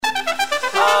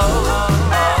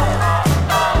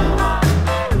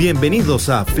Bienvenidos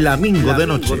a Flamingo de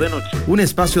Noche, un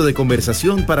espacio de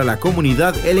conversación para la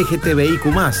comunidad LGTBIQ+,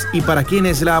 y para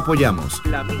quienes la apoyamos.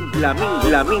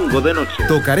 Flamingo de Noche.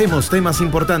 Tocaremos temas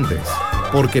importantes,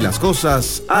 porque las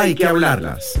cosas hay que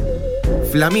hablarlas.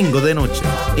 Flamingo de Noche,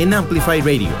 en Amplify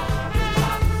Radio.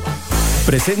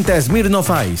 Presenta Smirnoff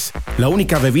Ice, la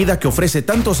única bebida que ofrece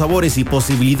tantos sabores y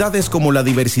posibilidades como la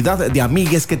diversidad de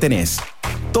amigues que tenés.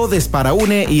 Todes para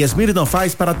une y Smirnoff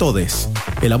Ice para todes.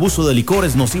 El abuso de licor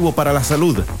es nocivo para la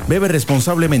salud. Bebe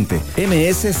responsablemente.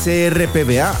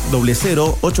 MSCRPBA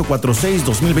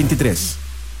 00846-2023.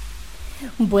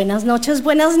 Buenas noches,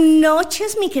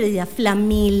 mi querida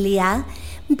familia.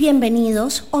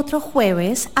 Bienvenidos otro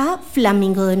jueves a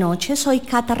Flamingo de Noche. Soy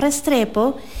Cata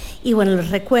Restrepo. Y bueno, les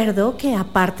recuerdo que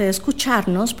aparte de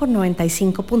escucharnos por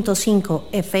 95.5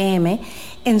 FM,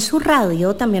 en su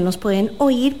radio también nos pueden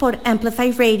oír por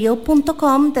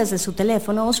amplifyradio.com desde su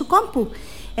teléfono o su compu.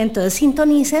 Entonces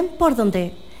sintonicen por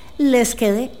donde les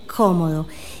quede cómodo.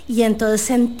 Y entonces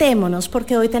sentémonos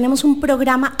porque hoy tenemos un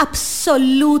programa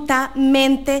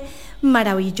absolutamente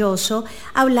maravilloso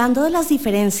hablando de las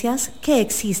diferencias que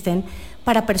existen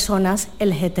para personas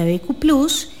LGTBIQ+,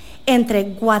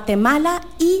 entre Guatemala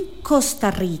y Costa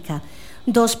Rica,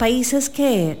 dos países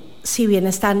que, si bien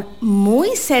están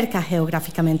muy cerca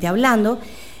geográficamente hablando,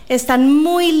 están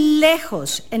muy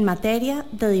lejos en materia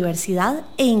de diversidad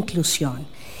e inclusión.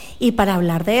 Y para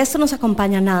hablar de esto nos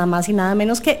acompaña nada más y nada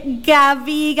menos que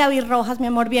Gaby Rojas, mi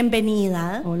amor,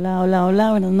 bienvenida. Hola,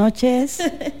 buenas noches.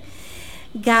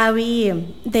 Gaby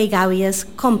es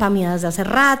compa mía desde hace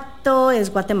rato,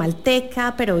 es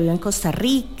guatemalteca, pero vive en Costa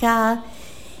Rica.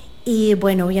 Y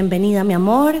bueno, bienvenida, mi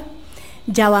amor.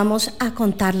 Ya vamos a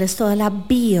contarles toda la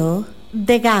bio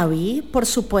de Gaby, por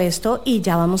supuesto, y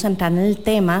ya vamos a entrar en el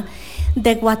tema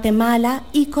de Guatemala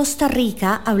y Costa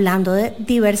Rica, hablando de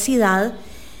diversidad.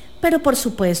 Pero por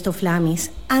supuesto,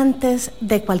 Flamis, antes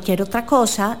de cualquier otra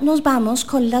cosa, nos vamos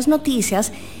con las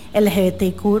noticias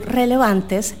LGBTQ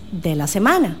relevantes de la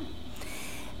semana.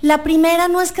 La primera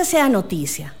no es que sea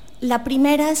noticia. La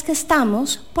primera es que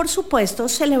estamos, por supuesto,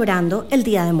 celebrando el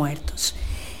Día de Muertos,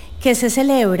 que se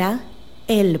celebra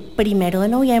el 1 de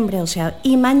noviembre,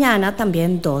 y mañana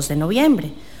también 2 de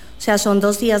noviembre. O sea, son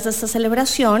 2 días de esta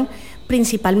celebración.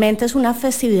 Principalmente es una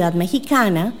festividad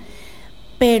mexicana,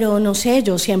 pero no sé,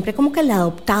 yo siempre como que la he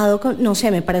adoptado, no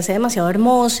sé, me parece demasiado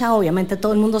hermosa. Obviamente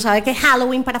todo el mundo sabe que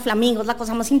Halloween para Flamingos es la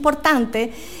cosa más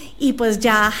importante, y pues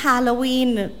ya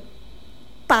Halloween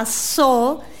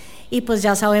pasó. Y pues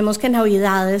ya sabemos que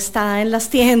Navidad está en las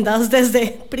tiendas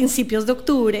desde principios de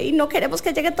octubre y no queremos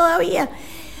que llegue todavía.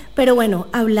 Pero bueno,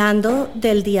 hablando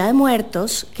del Día de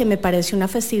Muertos, que me parece una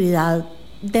festividad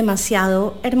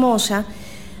demasiado hermosa,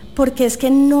 porque es que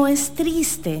no es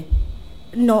triste,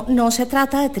 no se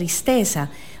trata de tristeza,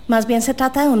 más bien se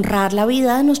trata de honrar la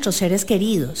vida de nuestros seres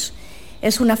queridos.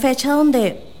 Es una fecha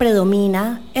donde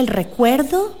predomina el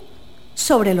recuerdo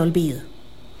sobre el olvido.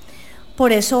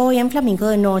 Por eso hoy en Flamingo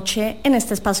de Noche, en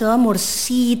este espacio de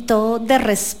amorcito, de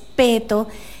respeto,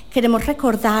 queremos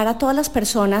recordar a todas las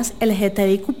personas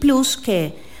LGTBIQ+,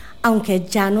 que aunque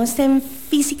ya no estén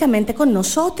físicamente con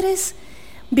nosotros,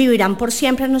 vivirán por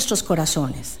siempre en nuestros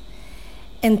corazones.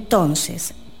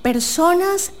 Entonces,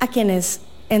 personas a quienes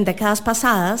en décadas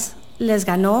pasadas les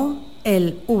ganó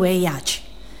el VIH.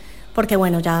 Porque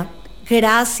bueno, ya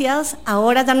gracias,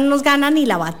 ahora ya no nos gana ni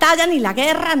la batalla, ni la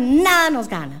guerra, nada nos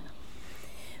gana.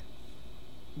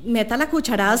 Meta la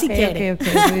cucharada si quiere. Ok,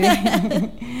 muy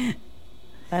bien.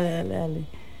 Dale.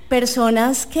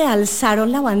 Personas que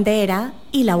alzaron la bandera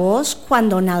y la voz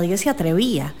cuando nadie se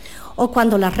atrevía o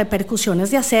cuando las repercusiones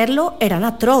de hacerlo eran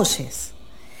atroces.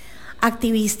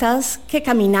 Activistas que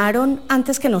caminaron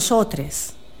antes que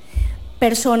nosotros.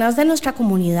 Personas de nuestra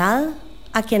comunidad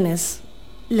a quienes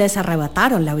les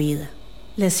arrebataron la vida,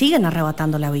 les siguen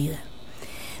arrebatando la vida.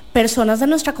 Personas de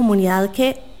nuestra comunidad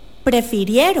que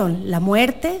prefirieron la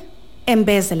muerte en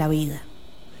vez de la vida.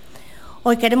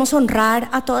 Hoy queremos honrar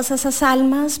a todas esas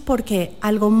almas porque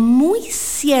algo muy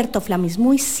cierto, Flamis,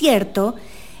 muy cierto,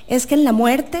 es que en la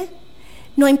muerte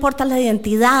no importa la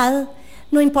identidad,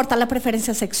 no importa la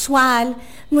preferencia sexual,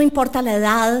 no importa la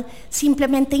edad,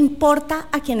 simplemente importa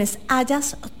a quienes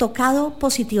hayas tocado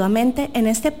positivamente en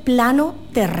este plano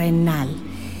terrenal.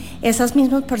 Esas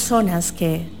mismas personas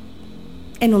que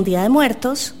en un Día de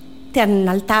Muertos te dan un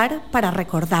altar para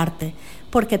recordarte,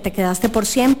 porque te quedaste por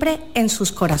siempre en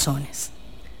sus corazones.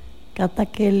 Cata,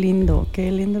 qué lindo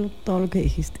todo lo que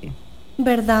dijiste.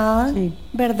 ¿Verdad? Sí.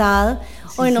 ¿Verdad?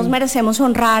 Sí, hoy nos merecemos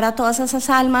honrar a todas esas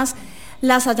almas,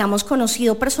 las hayamos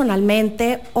conocido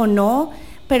personalmente o no,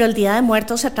 pero el Día de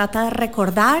Muertos se trata de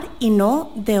recordar y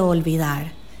no de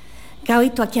olvidar.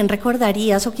 Gaby, ¿tú a quién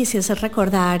recordarías o quisieses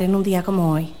recordar en un día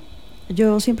como hoy?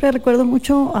 Yo siempre recuerdo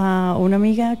mucho a una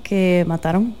amiga que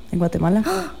mataron en Guatemala.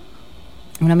 ¡Ah!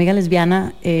 Una amiga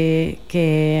lesbiana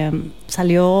que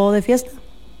salió de fiesta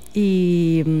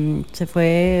y se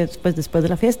fue pues, después de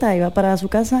la fiesta, iba para su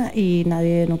casa y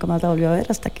nadie nunca más la volvió a ver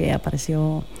hasta que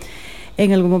apareció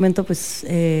en algún momento, pues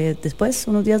después,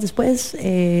 unos días después,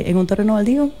 en un terreno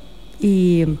baldío.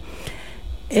 Y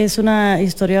es una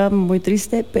historia muy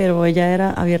triste, pero ella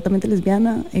era abiertamente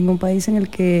lesbiana en un país en el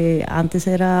que antes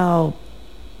era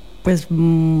pues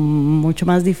mucho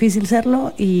más difícil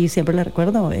serlo, y siempre le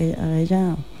recuerdo a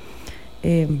ella,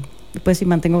 pues sí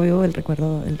mantengo vivo el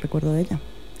recuerdo de ella.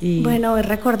 Y bueno, hoy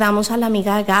recordamos a la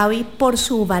amiga de Gaby por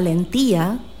su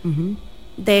valentía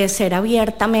de ser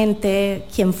abiertamente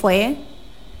quien fue,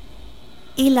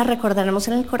 y la recordaremos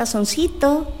en el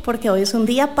corazoncito porque hoy es un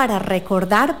día para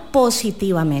recordar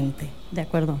positivamente. De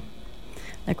acuerdo.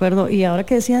 Y ahora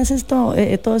que decías esto,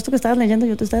 todo esto que estabas leyendo,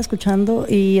 yo te estaba escuchando,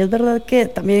 y es verdad que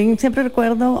también siempre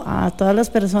recuerdo a todas las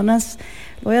personas,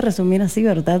 lo voy a resumir así,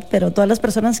 ¿verdad? Pero todas las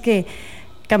personas que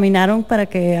caminaron para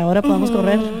que ahora podamos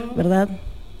correr, ¿verdad?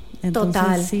 Entonces,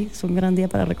 total. Sí, es un gran día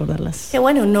para recordarlas. Que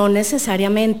bueno, no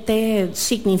necesariamente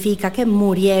significa que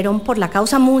murieron por la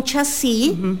causa, muchas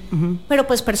sí, pero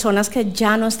pues personas que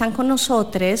ya no están con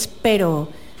nosotros, pero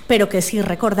que sí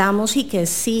recordamos, y que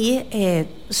sí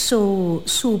su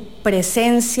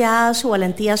presencia, su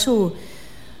valentía, su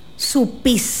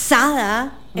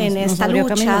pisada en esta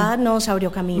lucha nos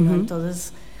abrió camino.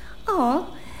 Entonces,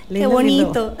 qué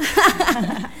bonito.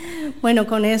 Bueno,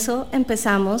 con eso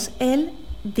empezamos el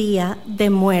Día de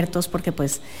Muertos, porque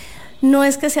pues no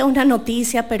es que sea una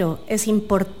noticia, pero es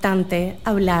importante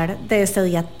hablar de este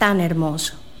día tan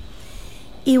hermoso.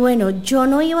 Y bueno, yo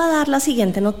no iba a dar la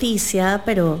siguiente noticia,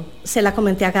 pero se la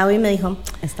comenté a Gaby y me dijo,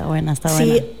 está buena.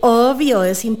 Sí, obvio,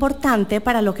 es importante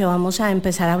para lo que vamos a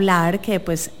empezar a hablar, que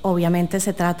pues obviamente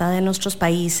se trata de nuestros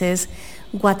países,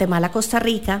 Guatemala, Costa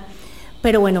Rica.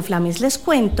 Pero bueno, Flamis, les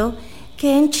cuento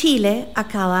que en Chile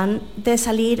acaban de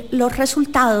salir los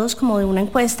resultados como de una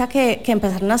encuesta que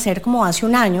empezaron a hacer como hace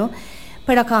un año,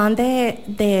 pero acaban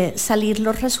de salir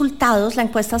los resultados. La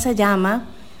encuesta se llama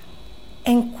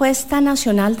Encuesta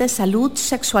Nacional de Salud,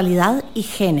 Sexualidad y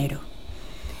Género.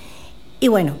 Y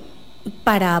bueno,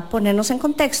 para ponernos en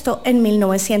contexto, en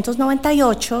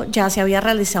 1998 ya se había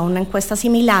realizado una encuesta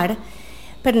similar,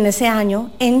 pero en ese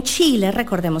año en Chile,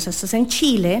 recordemos, esto es en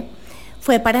Chile,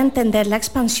 fue para entender la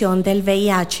expansión del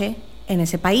VIH en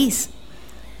ese país.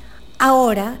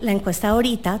 Ahora, la encuesta de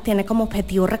ahorita tiene como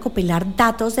objetivo recopilar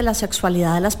datos de la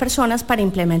sexualidad de las personas para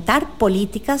implementar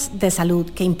políticas de salud.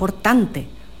 ¡Qué importante!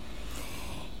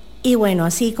 Y bueno,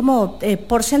 así como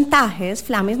porcentajes,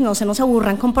 Flamis, no se nos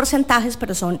aburran con porcentajes,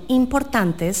 pero son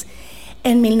importantes.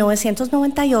 En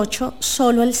 1998,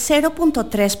 solo el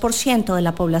 0.3% de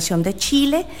la población de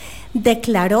Chile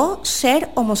declaró ser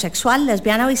homosexual,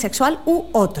 lesbiana, bisexual u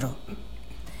otro.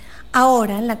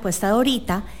 Ahora, en la encuesta de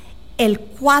ahorita, el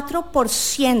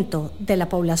 4% de la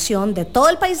población de todo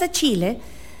el país de Chile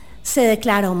se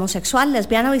declara homosexual,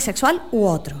 lesbiana, bisexual u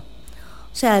otro.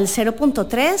 O sea, del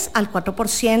 0.3 al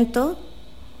 4%.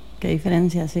 Qué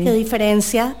diferencia, sí. Qué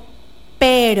diferencia,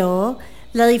 pero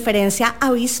la diferencia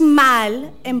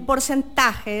abismal en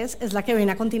porcentajes es la que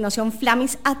viene a continuación.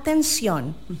 Flamis,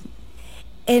 atención.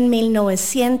 En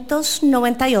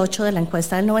 1998, de la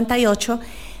encuesta del 98,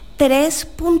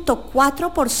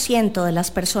 3.4% de las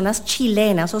personas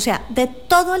chilenas, o sea, de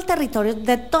todo el territorio,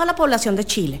 de toda la población de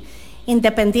Chile,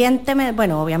 independientemente,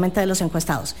 bueno, obviamente de los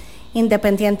encuestados,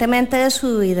 independientemente de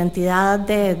su identidad,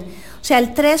 o sea,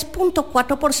 el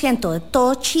 3.4% de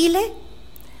todo Chile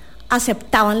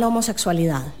aceptaban la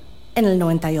homosexualidad en el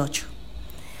 98.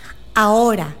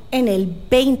 Ahora, en el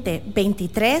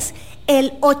 2023,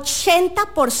 el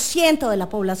 80% de la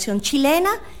población chilena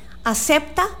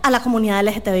acepta a la comunidad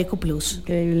LGTBIQ+.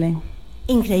 Increíble.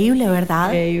 Increíble, ¿verdad?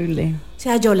 Increíble. O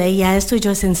sea, yo leía esto y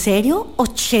yo, ¿es en serio?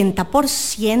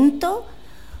 ¿80%?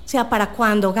 O sea, ¿para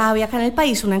cuándo, Gaby, acá en el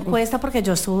país una encuesta? Porque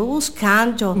yo estuve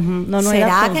buscando, ¿será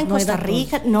datos, que en Costa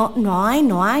Rica? No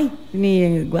hay. Ni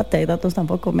en Guate hay datos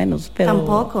tampoco, menos.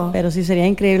 Tampoco. Pero sí sería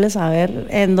increíble saber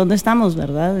en dónde estamos,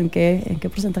 ¿verdad? ¿En qué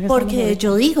porcentaje Porque estamos?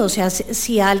 yo digo, o sea,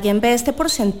 si alguien ve este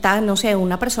porcentaje, no sé,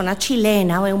 una persona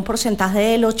chilena ve un porcentaje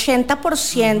del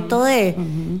 80% de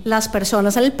las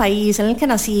personas en el país en el que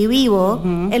nací y vivo,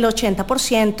 el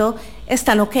 80%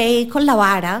 están ok con la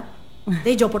vara.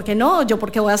 De yo, ¿por qué no? Yo,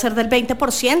 ¿por qué voy a ser del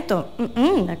 20%?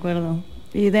 De acuerdo.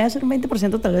 Y debe ser un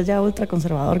 20% tal vez ya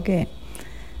ultraconservador que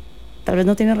tal vez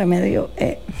no tiene remedio.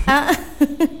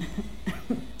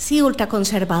 sí,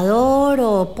 ultraconservador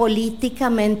o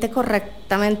políticamente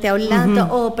correctamente hablando,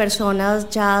 o personas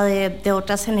ya de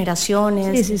otras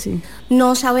generaciones. Sí.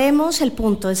 No sabemos, el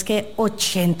punto es que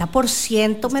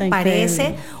 80% me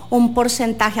parece un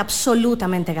porcentaje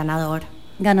absolutamente ganador.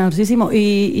 Ganadorcísimo.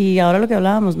 Y ahora lo que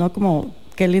hablábamos, ¿no? Como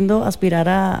qué lindo aspirar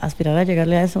a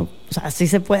llegarle a eso. O sea, sí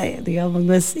se puede, digamos,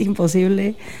 no es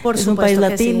imposible. Por es un país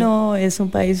latino, sí. Es un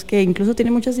país que incluso tiene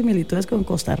muchas similitudes con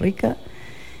Costa Rica.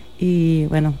 Y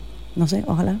bueno, no sé,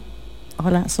 ojalá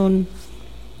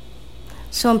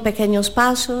son pequeños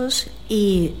pasos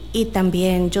y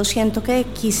también yo siento que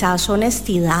quizás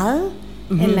honestidad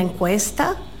en la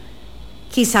encuesta,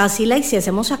 quizás si la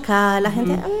hiciésemos acá, la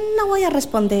gente, no voy a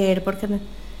responder porque...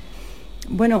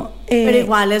 Bueno, pero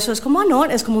igual eso es como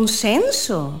es como un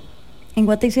censo. En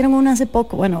Guate hicieron una hace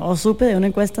poco, o supe de una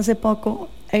encuesta hace poco,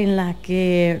 en la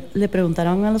que le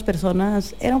preguntaron a las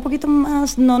personas, era un poquito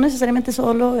más, no necesariamente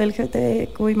solo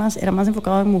LGBTQI+, era más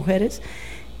enfocado en mujeres,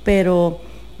 pero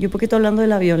yo un poquito hablando de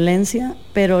la violencia,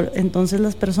 pero entonces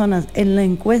las personas en la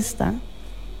encuesta,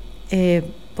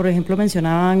 por ejemplo,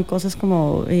 mencionaban cosas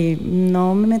como,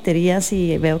 no me metería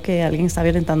si veo que alguien está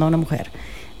violentando a una mujer,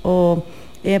 o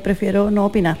prefiero no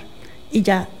opinar. Y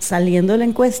ya saliendo de la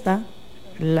encuesta,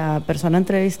 la persona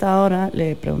entrevistadora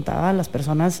le preguntaba a las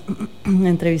personas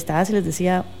entrevistadas y les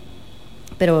decía,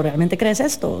 ¿pero realmente crees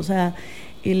esto? O sea,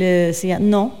 y le decía,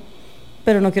 no,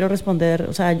 pero no quiero responder.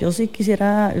 O sea, yo sí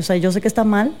quisiera, o sea, yo sé que está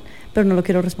mal, pero no lo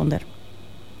quiero responder.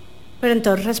 Pero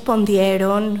entonces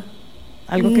respondieron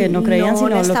algo que no creían,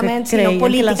 sino lo que creían,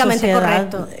 políticamente que la sociedad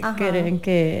correcto. Creen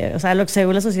que, o sea, lo que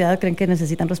según la sociedad creen que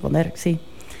necesitan responder, sí.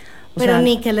 Pero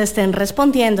ni que le estén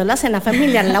respondiendo la cena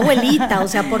familiar, la abuelita, o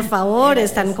sea, por favor,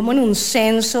 están como en un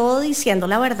censo diciendo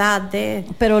la verdad de...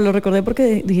 Pero lo recordé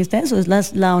porque dijiste eso, es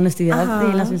la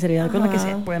honestidad y la sinceridad con la que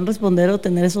se pueden responder o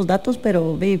tener esos datos,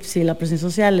 pero si la presión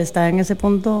social está en ese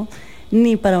punto,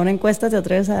 ni para una encuesta te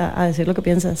atreves a decir lo que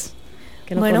piensas.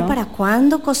 Bueno, ¿para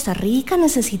cuándo, Costa Rica?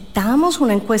 Necesitamos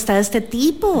una encuesta de este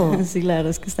tipo. Sí, la verdad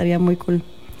es que estaría muy cool.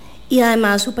 Y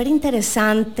además súper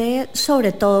interesante,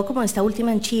 sobre todo como esta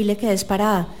última en Chile, que es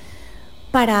para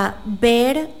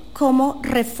ver cómo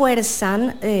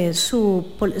refuerzan su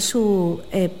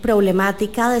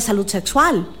problemática de salud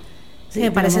sexual. Sí,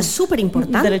 me parece súper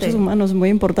importante. Derechos humanos, muy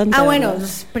importante. Bueno,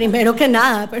 primero que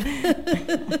nada. Pero...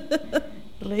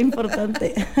 Re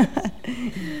importante.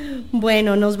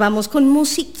 Bueno, nos vamos con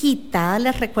musiquita.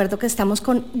 Les recuerdo que estamos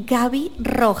con Gaby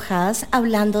Rojas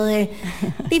hablando de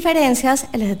diferencias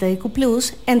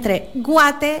LGBTQ+ entre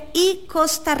Guate y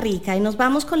Costa Rica. Y nos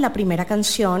vamos con la primera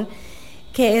canción,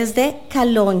 que es de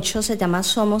Caloncho, se llama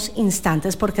Somos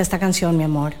Instantes. ¿Por qué esta canción, mi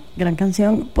amor? Gran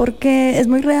canción, porque es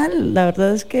muy real. La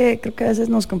verdad es que creo que a veces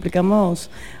nos complicamos,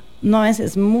 no a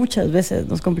veces, muchas veces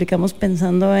nos complicamos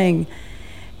pensando en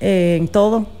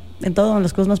todo, en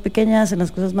las cosas más pequeñas, en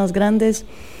las cosas más grandes,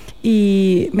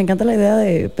 y me encanta la idea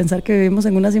de pensar que vivimos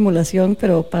en una simulación,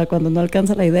 pero para cuando no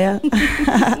alcanza la idea,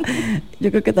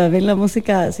 yo creo que también la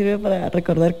música sirve para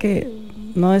recordar que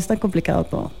no es tan complicado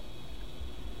todo.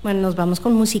 Bueno, nos vamos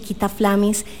con musiquita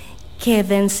Flamis,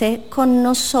 quédense con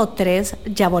nosotros,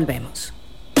 ya volvemos.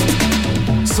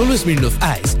 Solo Smirnoff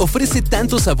Ice ofrece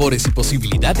tantos sabores y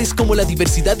posibilidades como la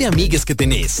diversidad de amigues que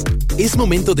tenés. Es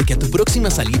momento de que a tu próxima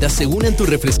salida se unan tu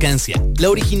refrescancia, la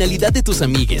originalidad de tus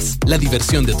amigues, la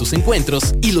diversión de tus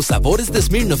encuentros y los sabores de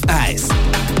Smirnoff Ice.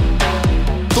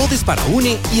 Todes para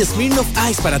une y Smirnoff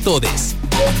Ice para todes.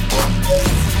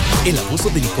 El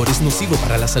abuso de licor es nocivo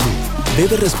para la salud.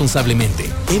 Bebe responsablemente.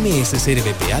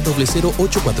 MSCRBPA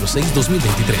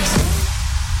 00846-2023.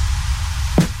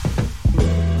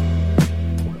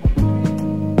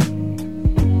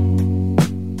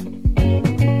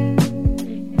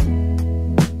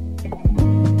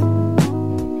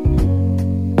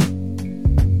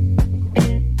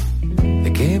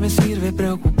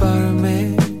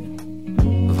 Preocuparme,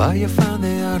 vaya afán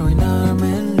de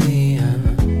arruinarme el día.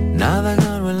 Nada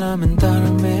gano en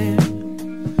lamentarme,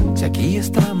 si aquí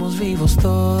estamos vivos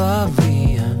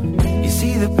todavía. Y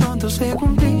si de pronto se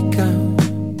complica,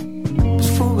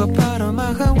 pues fuga para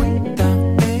Majagüita.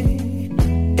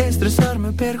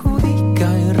 Estresarme perjudica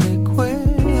y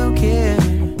recuerdo que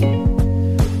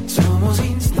somos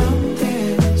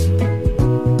instantes,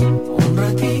 un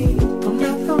ratito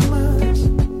nada más.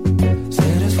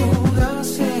 Seres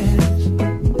fugaces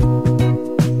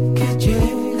que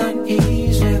llegan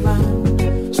y se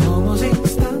van. Somos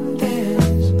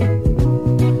instantes,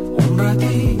 un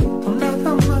ratito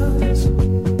nada más.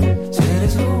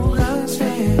 Seres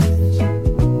fugaces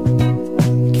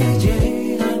que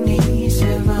llegan y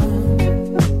se van.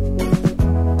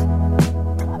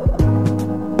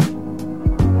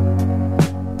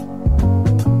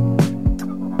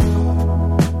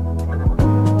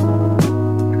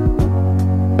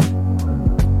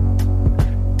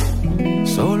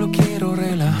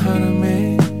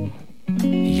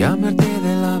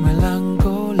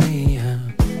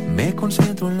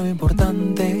 concentro en lo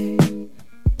importante,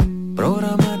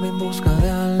 programarme en busca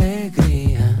de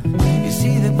alegría. Y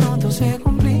si de pronto se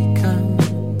complica,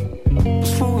 pues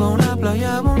fuga a una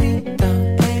playa bonita,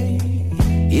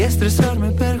 y estresarme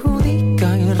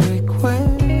perjudica y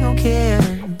recuerdo que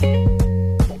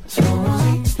somos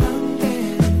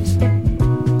instantes,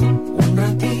 un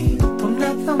ratito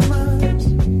nada más,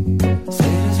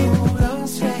 seres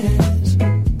fugaces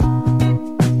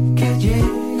que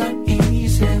llegan y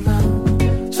se van.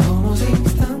 Somos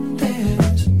instantes,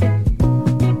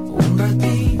 un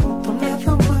ratito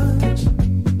nada más,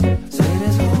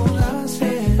 seres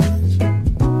fugaces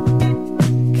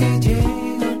que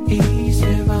llegan y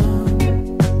se van.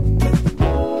 Somos instantes,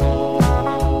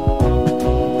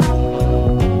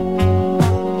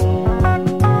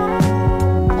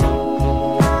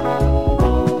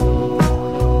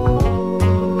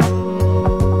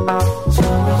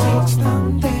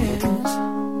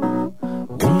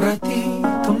 un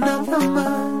ratito nada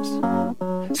más,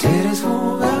 seres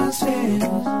fugaces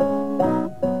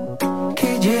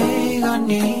que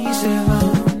llegan y se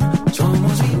van.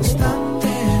 Somos instantes,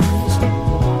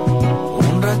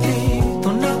 un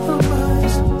ratito nada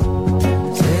más,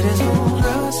 seres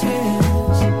fugaces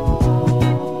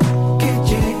que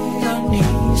llegan y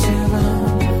se van.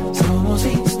 Somos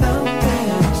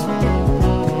instantes,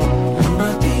 un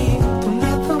ratito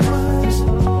nada más,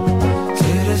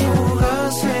 seres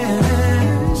fugaces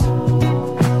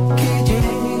que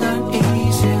llegan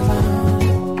y se van.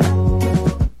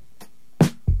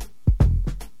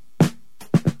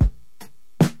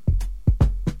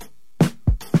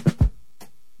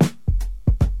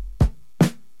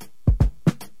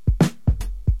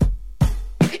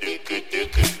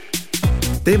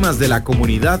 Temas de la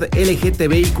comunidad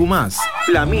LGTBIQ+.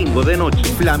 Flamingo de noche.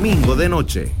 Flamingo de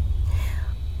noche.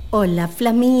 Hola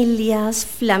familias,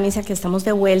 Flamis, aquí estamos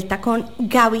de vuelta con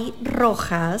Gaby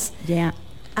Rojas, Yeah.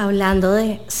 hablando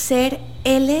de ser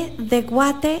L de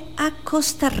Guate a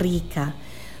Costa Rica.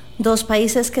 Dos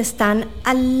países que están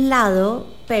al lado,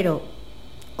 pero,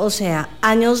 o sea,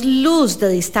 años luz de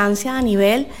distancia a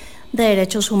nivel de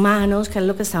derechos humanos, que es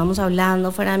lo que estábamos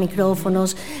hablando fuera de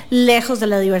micrófonos, lejos de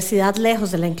la diversidad,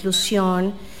 lejos de la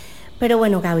inclusión. Pero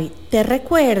bueno, Gaby, te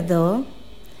recuerdo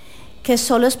que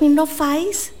solo Smirnoff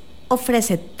Ice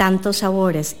ofrece tantos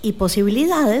sabores y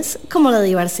posibilidades como la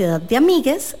diversidad de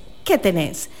amigues que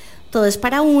tenés. Todo es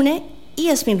para une y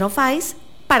Smirnoff Ice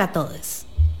para todos.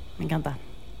 Me encanta.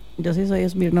 Yo sí soy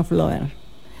Smirnoff lover.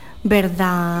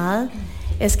 ¿Verdad?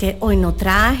 Es que hoy no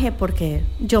traje porque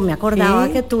yo me acordaba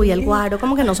que tú y el Guaro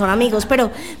como que no son amigos, pero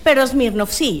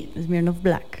Smirnoff sí. Smirnoff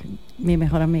Black, mi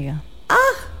mejor amiga.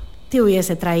 Te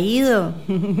hubiese traído.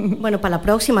 Bueno, para la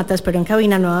próxima te espero en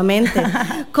cabina nuevamente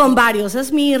con varios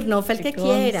Smirnoff, el que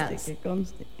quieras. Que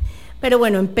conste. Pero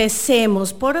bueno,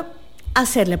 empecemos por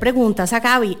hacerle preguntas a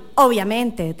Gaby.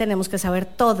 Obviamente, tenemos que saber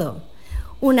todo.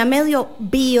 Una medio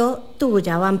bio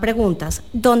tuya, van preguntas.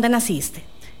 ¿Dónde naciste?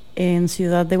 En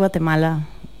Ciudad de Guatemala,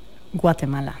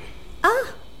 Guatemala.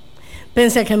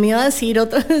 Pensé que me iba a decir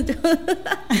otro,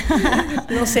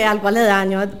 no sé, algo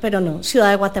aledaño, pero no, Ciudad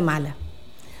de Guatemala.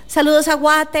 ¡Saludos a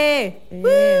Guate!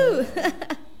 ¡Woo!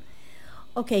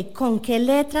 Ok, ¿con qué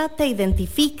letra te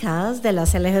identificas de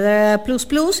las LGBT++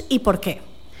 y por qué?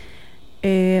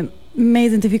 Me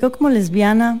identifico como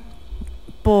lesbiana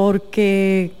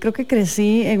porque creo que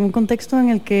crecí en un contexto en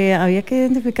el que había que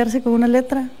identificarse con una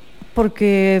letra,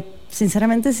 porque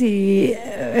sinceramente si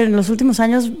en los últimos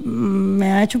años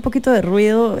me ha hecho un poquito de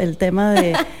ruido el tema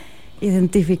de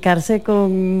identificarse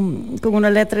con una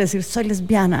letra y decir soy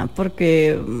lesbiana,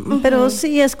 porque pero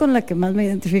sí es con la que más me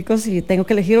identifico si tengo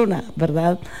que elegir una,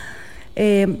 ¿verdad?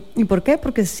 ¿Y por qué?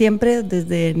 Porque siempre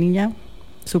desde niña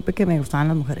supe que me gustaban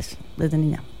las mujeres, desde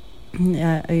niña.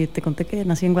 Te conté que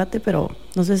nací en Guate, pero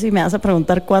no sé si me vas a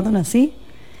preguntar cuándo nací.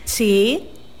 Sí.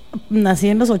 Nací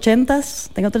en los 80s,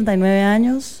 tengo 39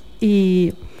 años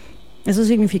y eso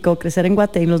significó crecer en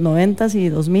Guate en los 90s y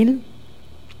 2000,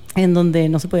 en donde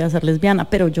no se podía ser lesbiana,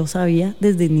 pero yo sabía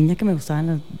desde niña que me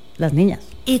gustaban las niñas.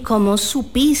 ¿Y cómo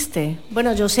supiste?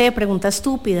 Bueno, yo sé, pregunta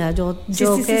estúpida, yo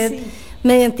que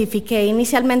me identifiqué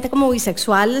inicialmente como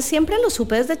bisexual, siempre lo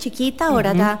supe desde chiquita,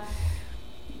 ahora ya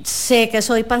sé que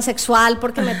soy pansexual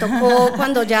porque me tocó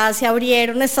cuando ya se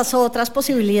abrieron estas otras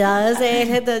posibilidades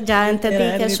ya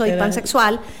entendí que soy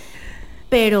pansexual,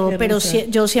 pero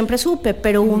yo siempre supe,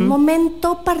 pero hubo un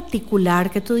momento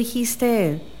particular que tú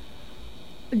dijiste,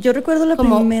 yo recuerdo la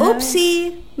como, primera ups,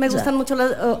 sí, me gustan mucho las,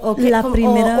 la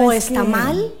primera o vez está que,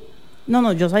 mal.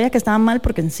 No, yo sabía que estaba mal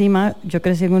porque encima yo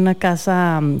crecí en una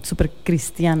casa súper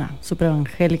cristiana, súper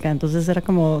evangélica, entonces era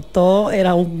como, todo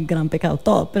era un gran pecado,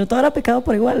 pero todo era pecado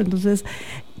por igual, entonces,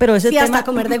 pero ese tema... hasta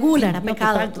comer de gula era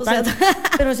pecado. Total.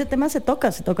 Pero ese tema se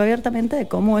toca abiertamente de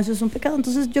cómo eso es un pecado,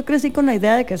 entonces yo crecí con la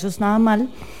idea de que eso estaba mal,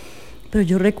 pero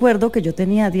yo recuerdo que yo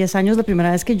tenía 10 años la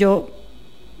primera vez que yo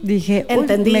dije,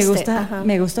 me gusta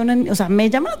o sea, me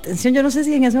llama la atención, yo no sé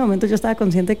si en ese momento yo estaba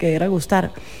consciente que era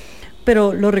gustar,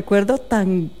 pero lo recuerdo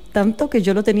tanto que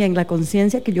yo lo tenía en la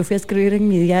conciencia que yo fui a escribir en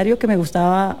mi diario que me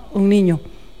gustaba un niño,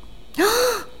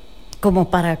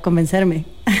 como para convencerme.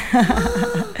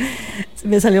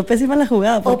 Me salió pésima la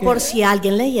jugada. O por si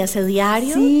alguien leía ese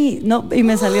diario. Sí, no, y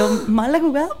me salió mal la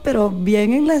jugada, pero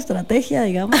bien en la estrategia,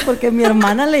 digamos, porque mi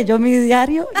hermana leyó mi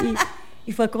diario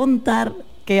y fue a contar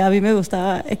que a mí me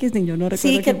gustaba X niño, no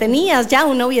recuerdo. Sí, que tenías ya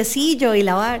un noviecillo y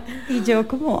lavar. Y yo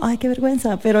como, ay, qué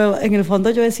vergüenza, pero en el fondo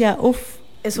yo decía,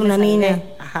 es una niña.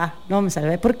 Ajá, no, me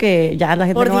salvé porque ya la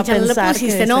gente no va a pensar. No le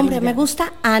pusiste nombre, me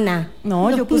gusta Ana.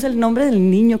 No, yo puse el nombre del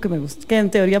niño que que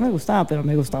en teoría me gustaba, pero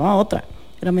me gustaba otra.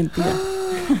 Era mentira.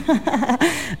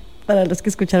 Para los que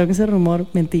escucharon ese rumor,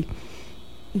 mentí.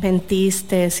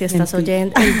 Mentiste, si estás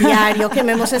oyendo. El diario,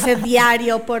 quememos ese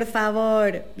diario, por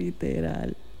favor.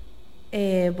 Literal.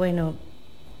 Bueno,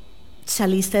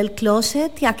 ¿saliste del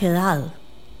closet y a qué edad?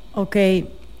 Ok,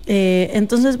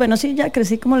 entonces, bueno, sí, ya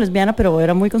crecí como lesbiana, pero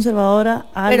era muy conservadora.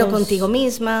 Pero contigo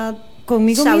misma,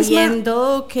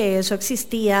 sabiendo que eso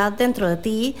existía dentro de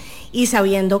ti y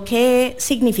sabiendo qué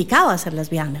significaba ser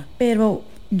lesbiana. Pero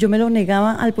yo me lo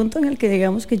negaba al punto en el que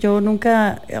digamos que yo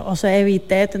nunca, o sea,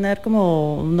 evité tener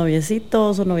como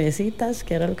noviecitos o noviecitas,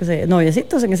 que era lo que se...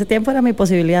 Noviecitos, en ese tiempo era mi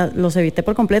posibilidad, los evité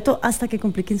por completo hasta que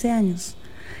cumplí 15 años.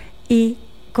 Y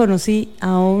conocí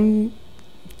a un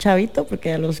chavito,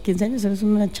 porque a los 15 años eres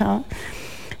una chava,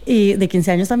 y de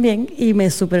 15 años también, y me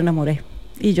súper enamoré.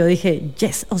 Y yo dije,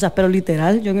 yes, o sea, pero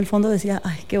literal, yo en el fondo decía,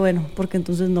 ay, qué bueno, porque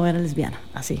entonces no era lesbiana,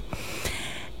 así.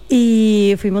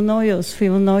 Y fuimos novios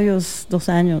 2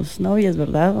 años, novias,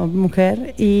 ¿verdad?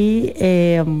 Mujer, y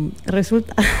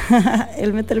resulta,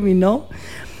 él me terminó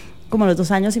como a los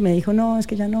 2 años y me dijo, no, es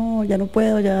que ya no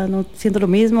puedo, ya no siento lo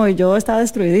mismo, y yo estaba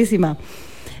destruidísima.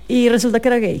 Y resulta que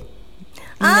era gay.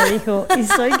 Y me dijo, y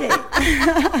soy gay.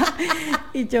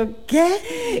 Y yo,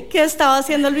 ¿qué? Que estaba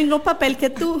haciendo el mismo papel que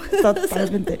tú.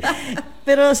 Totalmente.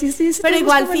 Pero sí. Pero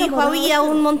igual fijo, había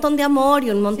un montón de amor y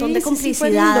un montón de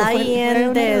complicidad ahí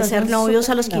de ser novios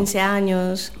a los 15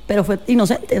 años. Pero fue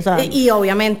inocente, o sea. Y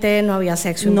obviamente no había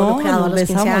sexo involucrado a los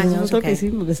 15 años. Eso que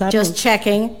hicimos, besarnos. Just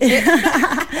checking.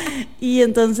 Y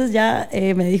entonces ya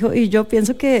me dijo, y yo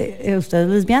pienso que usted es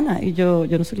lesbiana. Y yo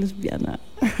no soy lesbiana.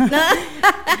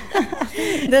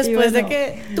 Después de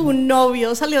que tu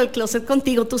novio salió del closet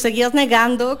contigo, tú seguías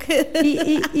negando que...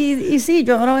 y sí,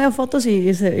 yo ahora veo fotos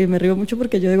y me río mucho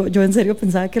porque yo digo, yo en serio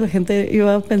pensaba que la gente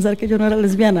iba a pensar que yo no era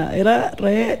lesbiana, era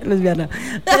re lesbiana,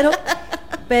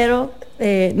 pero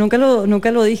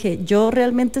nunca lo dije. Yo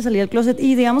realmente salí del closet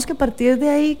y digamos que a partir de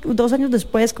ahí, 2 años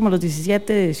después, como a los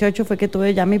 17, 18, fue que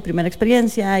tuve ya mi primera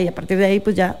experiencia y a partir de ahí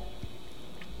pues ya...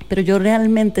 Pero yo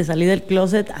realmente salí del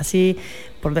closet así,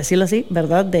 por decirlo así,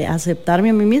 ¿verdad? De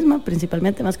aceptarme a mí misma,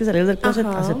 principalmente, más que salir del closet,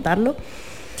 aceptarlo.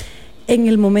 En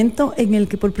el momento en el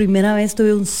que por primera vez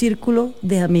tuve un círculo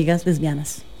de amigas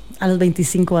lesbianas, a los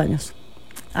 25 años.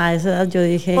 A esa edad yo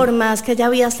dije... Por más que ya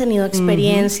habías tenido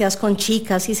experiencias con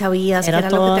chicas y sabías que era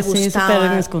lo que te gustaba.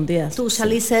 Súper escondidas. Tú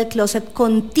saliste del closet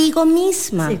contigo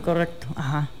misma. Sí, correcto,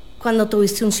 ajá. Cuando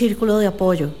tuviste un círculo de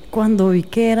apoyo. Cuando vi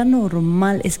que era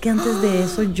normal, es que antes de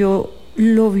eso yo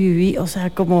lo viví, o sea,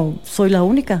 como soy la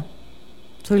única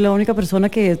persona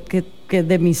que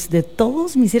de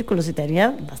todos mis círculos, y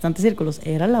tenía bastantes círculos,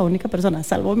 era la única persona,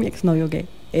 salvo mi exnovio gay.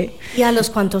 ¿Y a los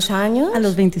cuántos años? A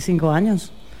los 25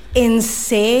 años. ¿En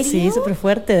serio? Sí, súper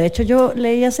fuerte. De hecho, yo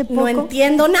leí hace poco... No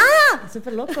entiendo nada. Es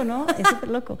súper loco, ¿no? Es súper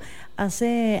loco.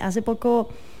 Hace poco,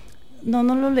 no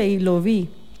lo leí, lo vi.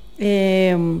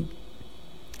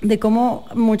 De cómo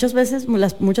muchas veces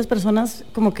muchas personas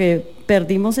como que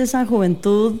perdimos esa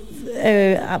juventud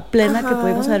plena que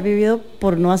pudimos haber vivido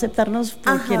por no aceptarnos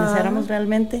por quienes éramos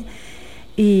realmente.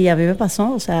 Y a mí me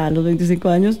pasó, o sea, a los 25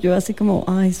 años yo así como,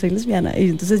 ay, soy lesbiana. Y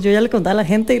entonces yo ya le contaba a la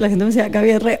gente y la gente me decía, Gaby,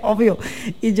 es re obvio.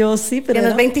 Y yo sí, pero...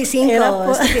 Tienes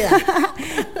 25,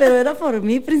 pero era por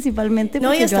mí principalmente.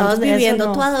 No, y estabas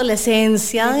viviendo tu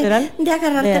adolescencia de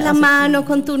agarrarte la mano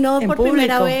con tu novio por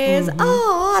primera vez.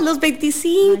 Oh, a los 25.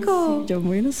 Ay, sí, yo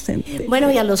muy inocente.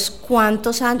 Bueno, ¿y a los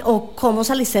cuántos años, o cómo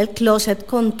saliste del closet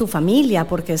con tu familia?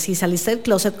 Porque si saliste del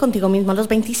closet contigo mismo a los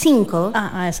 25.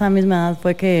 A esa misma edad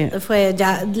fue que...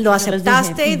 Ya lo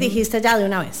aceptaste y dijiste ya de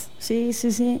una vez. Sí.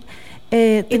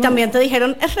 Y también te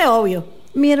dijeron, es re obvio.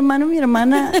 Mi hermano y mi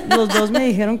hermana, los dos me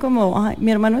dijeron como, ay,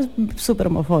 mi hermano es súper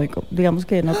homofóbico, digamos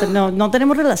que no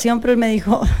tenemos relación, pero él me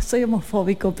dijo, soy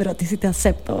homofóbico, pero a ti sí te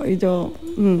acepto, y yo,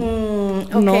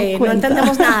 no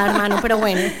entendemos nada, hermano, pero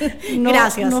bueno,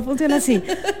 gracias. No funciona así.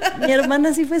 Mi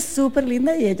hermana sí fue súper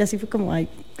linda y ella sí fue como, ay,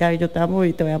 Gaby, yo te amo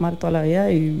y te voy a amar toda la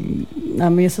vida, y a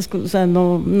mí esas cosas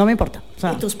no me importa. O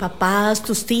sea, ¿y tus papás,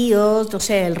 tus tíos, no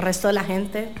sé, el resto de la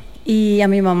gente? Y a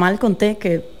mi mamá le conté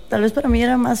que tal vez para mí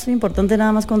era más importante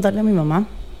nada más contarle a mi mamá.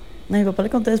 A mi papá le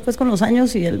conté después con los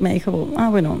años y él me dijo,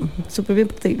 bueno, súper bien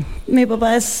por ti. Mi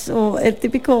papá es el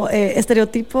típico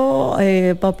estereotipo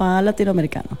papá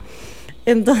latinoamericano.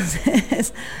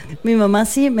 Entonces, mi mamá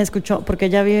sí me escuchó, porque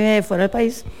ella vive fuera del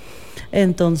país.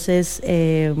 Entonces,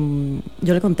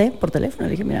 yo le conté por teléfono,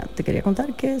 le dije, mira, te quería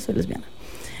contar que soy lesbiana.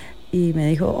 Y me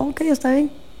dijo, ok, está bien.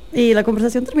 Y la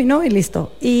conversación terminó y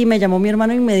listo. Y me llamó mi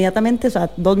hermano inmediatamente, o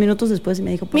sea, 2 minutos después, y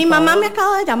me dijo, mi mamá me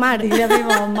acaba de llamar. Dile a mi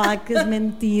mamá que es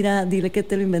mentira, dile que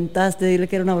te lo inventaste, dile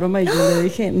que era una broma. Y yo le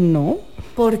dije, no.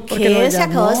 ¿Por qué? Se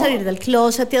acabó de salir del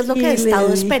closet y es lo que he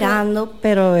estado esperando.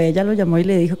 Pero ella lo llamó y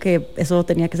le dijo que eso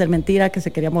tenía que ser mentira, que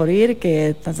se quería morir,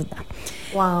 que...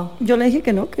 Wow. Yo le dije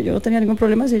que no, que yo no tenía ningún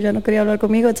problema, si ella no quería hablar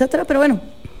conmigo, etcétera. Pero bueno,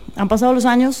 han pasado los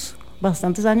años,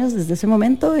 bastantes años desde ese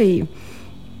momento, y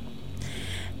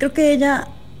creo que ella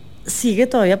sigue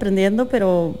todavía aprendiendo,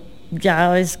 pero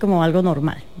ya es como algo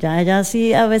normal. Ya ella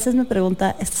sí a veces me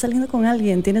pregunta, ¿estás saliendo con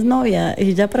alguien? ¿Tienes novia?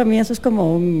 Y ya para mí eso es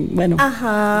como un, bueno.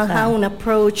 Ajá, un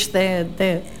approach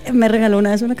de... Me regaló una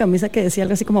vez una camisa que decía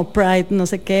algo así como Pride, no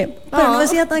sé qué, pero no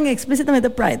decía tan explícitamente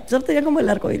Pride, solo tenía como el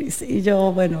arco iris. Y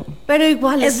yo, bueno. Pero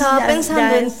igual estaba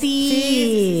pensando en ti.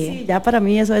 Sí, ya para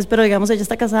mí eso es, pero digamos, ella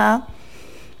está casada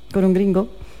con un gringo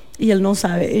y él no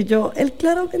sabe. Y él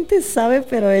claramente sabe,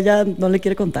 pero ella no le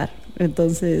quiere contar.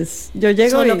 Entonces, yo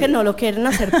llego solo que no lo quieren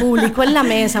hacer público en la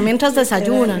mesa mientras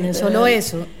desayunan, es solo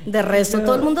eso. De resto,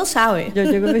 todo el mundo sabe. Yo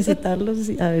llego a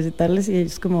visitarles y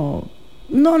ellos como...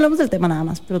 No hablamos del tema nada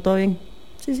más, pero todo bien.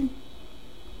 Sí.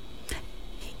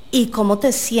 ¿Y cómo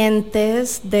te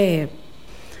sientes de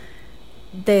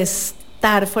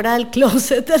estar fuera del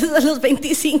closet desde los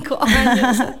 25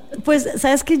 años? Pues,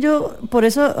 sabes que yo, por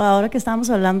eso, ahora que estábamos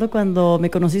hablando, cuando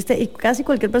me conociste, y casi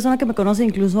cualquier persona que me conoce,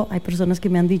 incluso hay personas que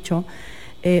me han dicho,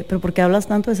 pero ¿por qué hablas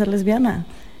tanto de ser lesbiana?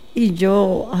 Y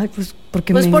yo, pues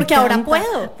porque pues me porque encanta, ahora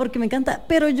puedo. Porque me encanta,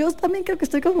 pero yo también creo que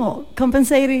estoy como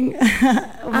compensating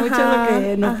mucho lo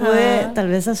que no pude tal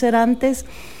vez hacer antes.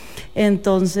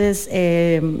 Entonces,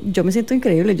 yo me siento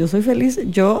increíble, yo soy feliz,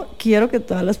 yo quiero que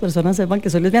todas las personas sepan que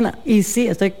soy lesbiana. Y sí,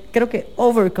 creo que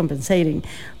overcompensating,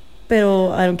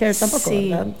 pero I don't care tampoco, sí.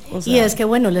 ¿verdad? O sea, y es que,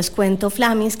 bueno, les cuento,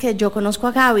 Flamis, que yo conozco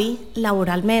a Gaby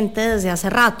laboralmente desde hace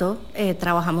rato.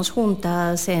 Trabajamos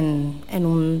juntas en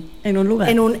un lugar,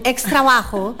 en un ex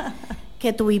trabajo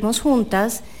que tuvimos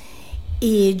juntas,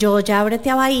 y yo ya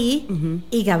breteaba ahí,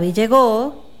 y Gaby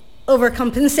llegó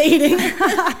overcompensating.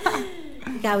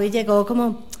 Gaby llegó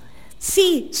como,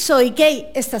 sí, soy gay,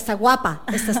 esta está guapa,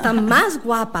 esta está más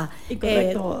guapa.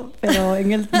 Correcto, pero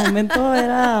en el momento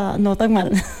era no tan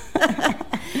mal.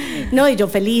 No, y yo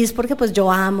feliz porque pues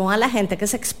yo amo a la gente que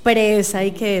se expresa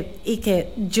y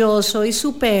que yo soy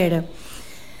súper,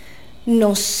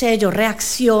 no sé, yo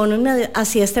reacciono,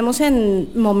 así estemos en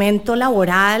momento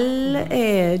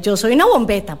laboral, yo soy una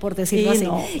bombeta, por decirlo así.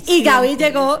 Y Gaby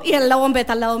llegó y era la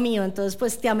bombeta al lado mío, entonces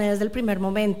pues te amé desde el primer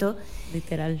momento.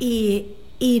 Literal. Y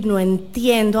no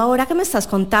entiendo ahora que me estás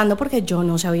contando, porque yo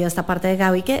no sabía esta parte de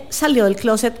Gaby, que salió del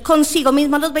closet consigo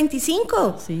misma a los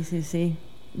 25. Sí.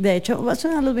 De hecho,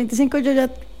 a los 25 yo ya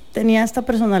tenía esta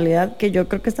personalidad, que yo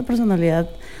creo que esta personalidad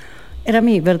era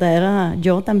mi verdadera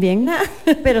yo también.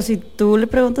 Pero si tú le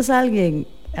preguntas a alguien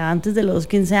antes de los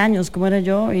 15 años cómo era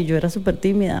yo, y yo era súper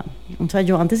tímida. O sea,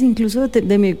 yo antes incluso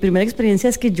de mi primera experiencia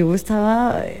es que yo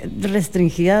estaba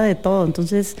restringida de todo.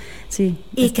 Entonces, sí.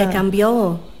 ¿Y qué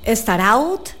cambió? ¿Estar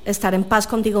out? ¿Estar en paz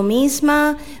contigo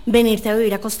misma? ¿Venirte a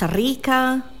vivir a Costa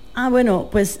Rica? Bueno,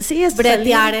 pues sí, es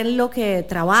bretear en lo que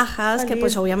trabajas, que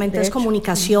pues obviamente es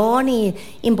comunicación y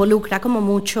involucra como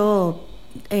mucho,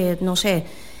 no sé,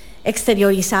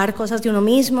 exteriorizar cosas de uno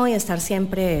mismo y estar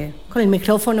siempre con el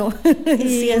micrófono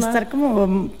y estar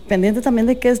como pendiente también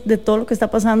de todo lo que está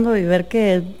pasando y ver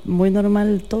que es muy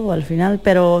normal todo al final.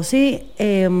 Pero sí,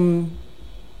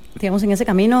 digamos, en ese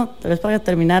camino, tal vez para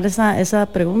terminar esa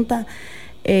pregunta,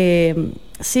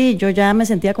 sí, yo ya me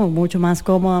sentía como mucho más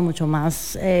cómoda, mucho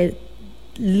más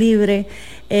libre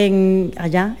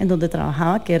allá en donde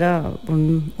trabajaba, que era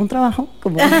un trabajo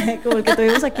como el que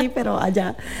tuvimos aquí, pero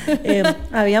allá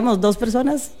habíamos 2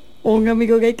 personas, un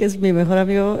amigo gay que es mi mejor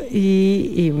amigo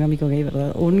y un amigo gay,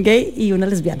 ¿verdad? Un gay y una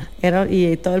lesbiana.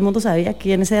 Y todo el mundo sabía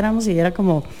quiénes éramos y era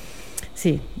como,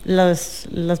 sí, las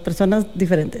personas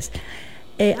diferentes.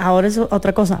 Ahora es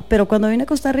otra cosa, pero cuando vine a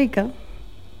Costa Rica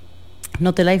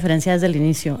noté la diferencia desde el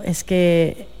inicio, es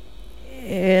que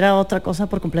era otra cosa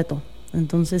por completo.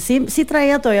 Entonces sí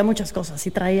traía todavía muchas cosas, sí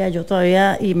traía yo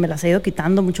todavía y me las he ido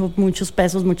quitando, muchos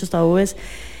pesos, muchos tabúes,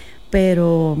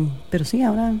 pero sí,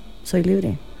 ahora soy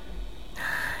libre.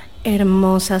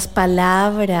 Hermosas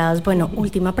palabras. Bueno,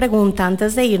 última pregunta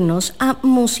antes de irnos a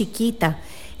musiquita.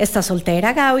 ¿Estás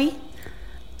soltera, Gaby?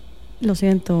 Lo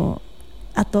siento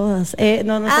a todas.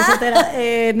 No estoy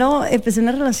soltera. No, empecé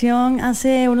una relación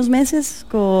hace unos meses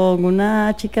con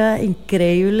una chica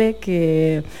increíble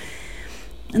que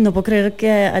no puedo creer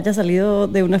que haya salido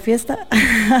de una fiesta.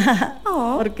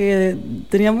 Oh. Porque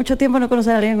tenía mucho tiempo no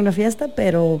conocer a alguien en una fiesta,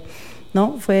 pero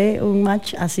no, fue un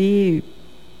match así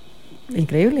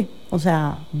increíble, o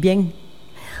sea, bien.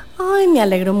 Ay, me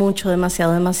alegro mucho,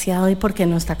 demasiado. ¿Y por qué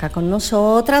no está acá con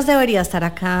nosotras? Debería estar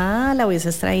acá, la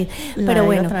hubieses traído. Pero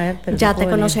bueno, pero ya te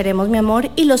conoceremos, mi amor,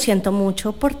 y lo siento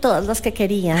mucho por todas las que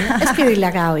querían escribirle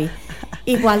a Gaby.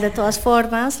 Igual, de todas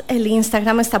formas, el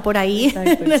Instagram está por ahí.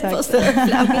 Exacto. En el post de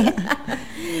Flami.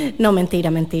 No,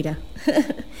 mentira.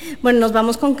 Bueno, nos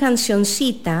vamos con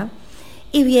cancioncita.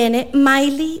 Y viene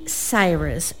Miley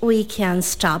Cyrus, We Can't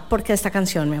Stop. ¿Por qué esta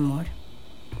canción, mi amor?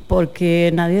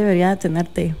 Porque nadie debería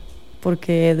detenerte,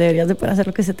 porque deberías de poder hacer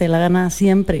lo que se te dé la gana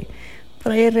siempre.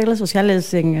 Por ahí hay reglas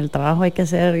sociales, en el trabajo hay que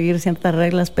seguir ciertas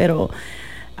reglas, pero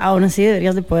aún así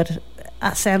deberías de poder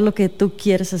hacer lo que tú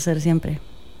quieres hacer siempre.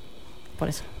 Por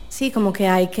eso. Sí, como que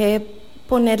hay que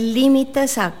poner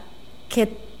límites a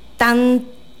qué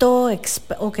tanto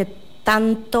o qué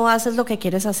tanto haces lo que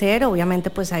quieres hacer. Obviamente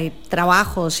pues hay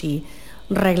trabajos y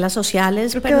reglas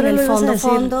sociales, pero en el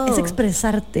fondo es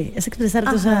expresarte,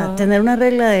 o sea, tener una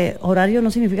regla de horario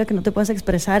no significa que no te puedas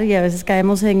expresar, y a veces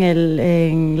caemos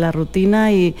en la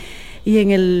rutina y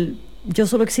en el yo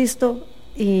solo existo,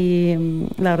 y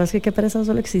la verdad es que qué pereza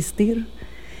solo existir.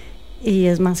 Y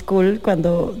es más cool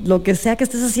cuando lo que sea que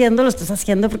estés haciendo, lo estás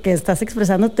haciendo porque estás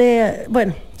expresándote.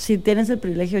 Bueno, si tienes el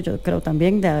privilegio, yo creo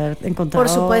también, de haber encontrado...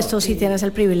 Por supuesto, si tienes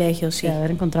el privilegio, sí. De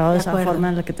haber encontrado esa forma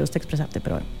en la que te gusta expresarte,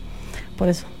 pero bueno, por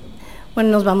eso.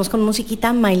 Bueno, nos vamos con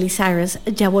musiquita, Miley Cyrus.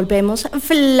 Ya volvemos,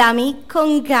 Flami,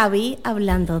 con Gaby,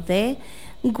 hablando de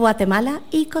Guatemala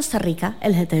y Costa Rica,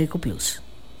 LGTBQ+.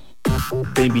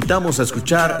 Te invitamos a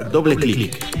escuchar Doble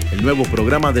Clic, el nuevo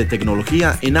programa de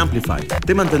tecnología en Amplify.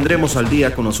 Te mantendremos al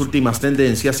día con las últimas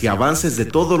tendencias y avances de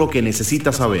todo lo que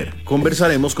necesitas saber.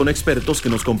 Conversaremos con expertos que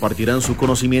nos compartirán su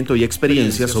conocimiento y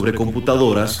experiencia sobre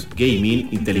computadoras, gaming,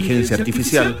 inteligencia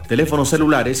artificial, teléfonos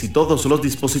celulares y todos los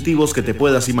dispositivos que te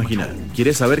puedas imaginar.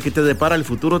 ¿Quieres saber qué te depara el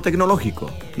futuro tecnológico?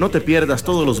 No te pierdas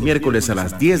todos los miércoles a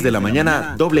las 10 de la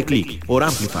mañana Doble Clic por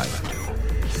Amplify.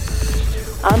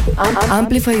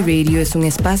 Amplify Radio es un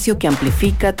espacio que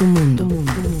amplifica tu mundo.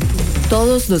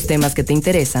 Todos los temas que te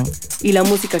interesan y la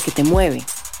música que te mueve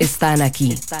están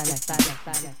aquí.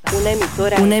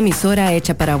 Una emisora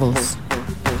hecha para vos.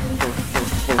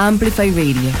 Amplify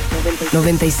Radio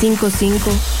 95.5,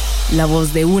 la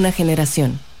voz de una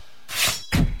generación.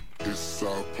 It's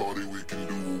our party, we can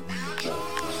do what we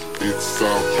want. It's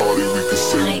our party, we can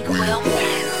say what we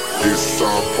want. It's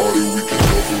our party, we can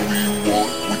love what we want.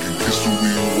 We can kiss who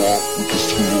we want. We can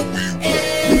screw what we want.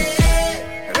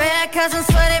 Red cups and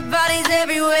sweaty bodies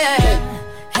everywhere.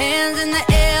 Hands in the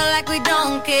air like we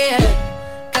don't care.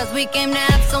 Cause we came to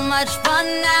have so much fun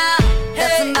now.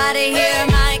 That somebody here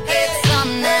might get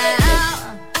some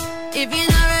now. If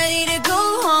you're not ready to go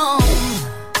home,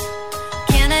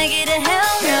 can I get a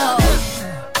hell no?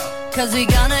 Cause we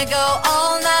gonna go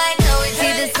all night till we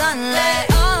see the sunlight.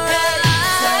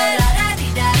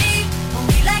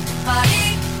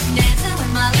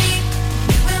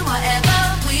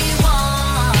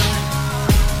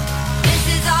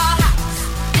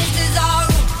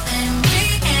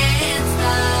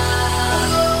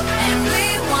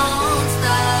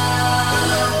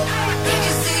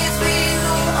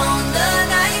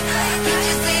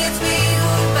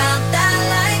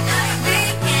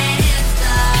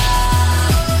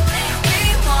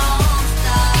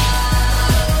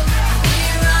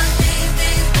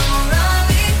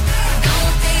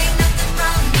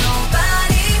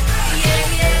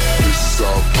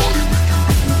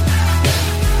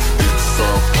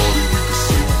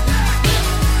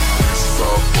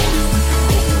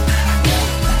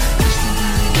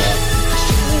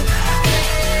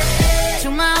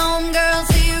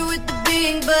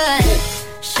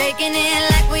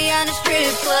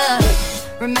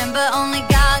 Remember, only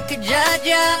God could judge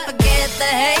ya. Forget the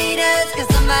haters, cause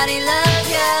somebody loves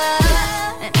ya.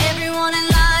 And everyone in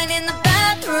line in the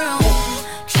bathroom,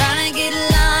 trying to get a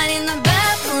line in the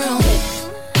bathroom.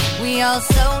 We all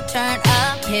so turned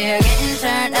up here, getting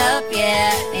turned up,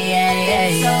 yeah, yeah, yeah,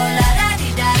 yeah. So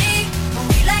la-da-dee-da-dee, when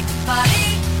we like to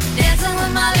party, dancing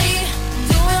with Molly,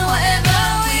 doing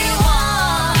whatever we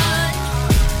want.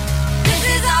 This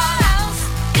is our house,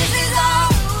 this is our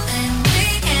rules, and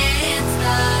we can't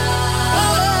stop.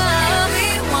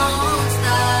 We won't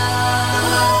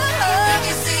stop. Can't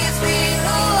you see it's we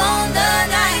who own the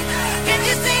night? Can't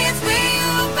you see it's we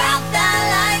who about that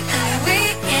life? And we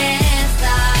can't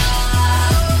stop,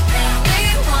 and we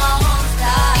won't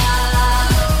stop.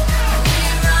 We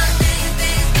run things,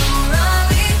 things don't run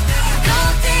we.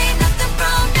 Don't take nothing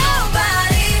from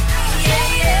nobody. Yeah,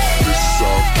 yeah.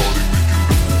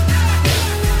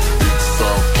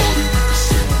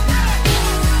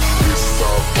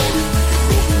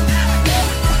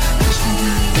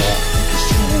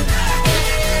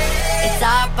 It's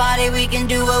our party, we can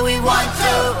do what we want. It's our party, we can sing what we want. It's our party, we can love what we want. We can kiss what we want, we can do what we want. It's our party, we can do what we want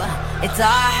to. It's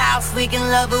our house, we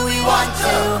can love who we want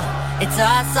to. It's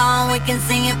our song, we can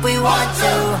sing if we want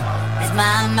to. It's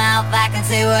my mouth, I can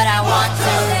say what I want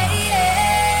to. Yeah,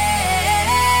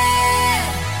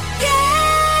 yeah,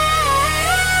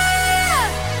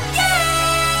 yeah.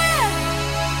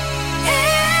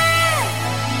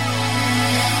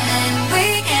 And we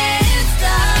can't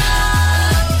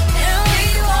stop, and we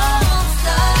won't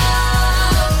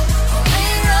stop. We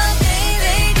run things,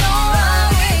 they don't run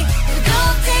we. We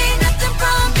don't take nothing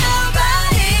from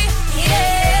nobody.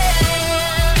 Yeah,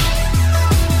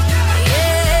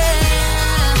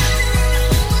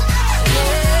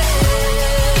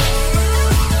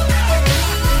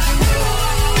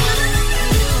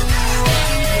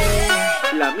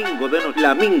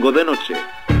 Flamingo de noche.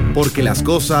 Porque las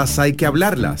cosas hay que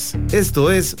hablarlas.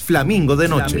 Esto es Flamingo de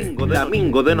noche.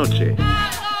 Flamingo de noche.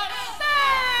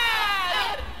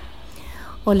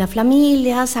 Hola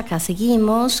familias, acá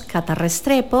seguimos, Cata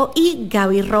Restrepo y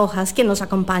Gaby Rojas, quien nos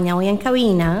acompaña hoy en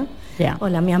cabina. Yeah.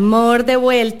 Hola mi amor, de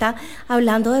vuelta,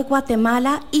 hablando de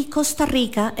Guatemala y Costa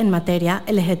Rica en materia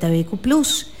LGTBIQ+.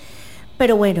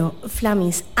 Pero bueno,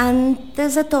 Flamis,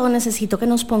 antes de todo necesito que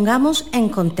nos pongamos en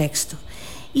contexto.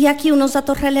 Y aquí unos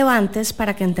datos relevantes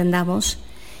para que entendamos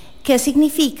qué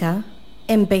significa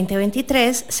en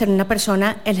 2023 ser una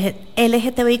persona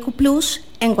LGTBIQ+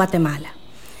 en Guatemala.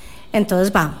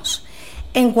 Entonces vamos,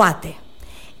 en Guate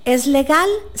es legal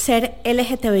ser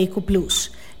LGTBIQ+.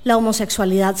 La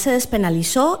homosexualidad se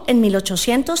despenalizó en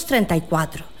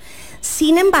 1834.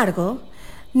 Sin embargo,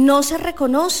 no se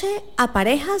reconoce a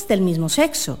parejas del mismo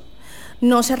sexo,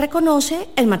 no se reconoce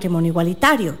el matrimonio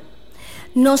igualitario,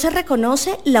 no se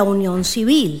reconoce la unión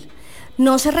civil,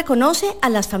 no se reconoce a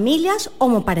las familias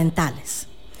homoparentales.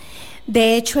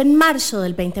 De hecho, en marzo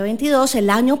del 2022, el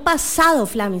año pasado,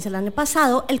 Flamis,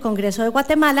 el Congreso de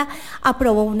Guatemala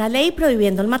aprobó una ley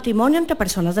prohibiendo el matrimonio entre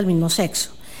personas del mismo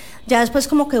sexo. Ya después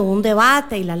como que hubo un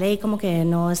debate y la ley como que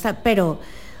no está, pero,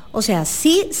 o sea,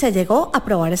 sí se llegó a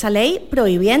aprobar esa ley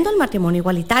prohibiendo el matrimonio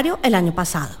igualitario el año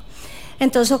pasado.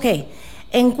 Entonces, ok,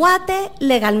 en Guate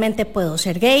legalmente puedo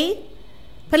ser gay,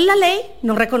 pero la ley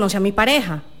no reconoce a mi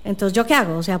pareja. Entonces, ¿yo qué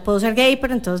hago? O sea, puedo ser gay,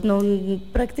 pero entonces no...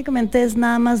 Prácticamente es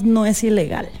nada más, no es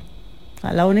ilegal. O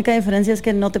sea, la única diferencia es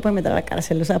que no te pueden meter a la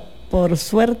cárcel. O sea, por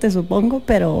suerte supongo,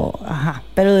 pero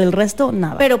pero del resto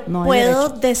nada. Pero no puedo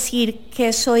decir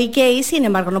que soy gay, sin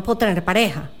embargo no puedo tener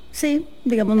pareja. Sí,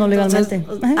 digamos no legalmente.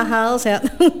 O sea,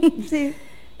 sí.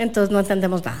 Entonces no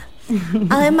entendemos nada.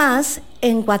 Además,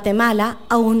 en Guatemala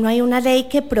aún no hay una ley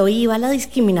que prohíba la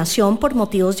discriminación por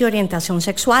motivos de orientación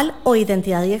sexual o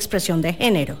identidad y expresión de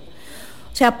género.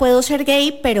 O sea, puedo ser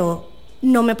gay, pero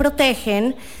no me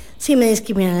protegen si me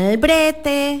discriminan en el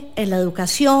brete, en la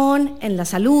educación, en la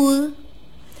salud.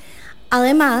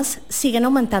 Además, siguen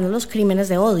aumentando los crímenes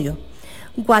de odio.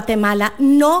 Guatemala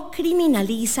no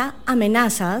criminaliza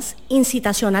amenazas,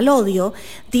 incitación al odio,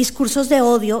 discursos de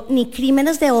odio ni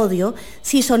crímenes de odio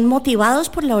si son motivados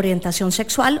por la orientación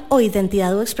sexual o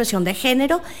identidad o expresión de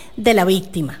género de la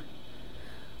víctima.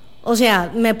 O sea,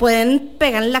 me pueden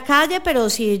pegar en la calle, pero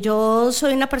si yo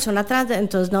soy una persona trans,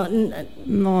 entonces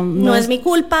no es mi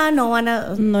culpa, no van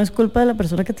a... No es culpa de la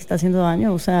persona que te está haciendo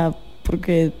daño, o sea,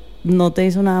 porque no te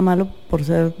hizo nada malo por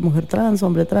ser mujer trans,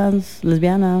 hombre trans,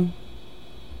 lesbiana,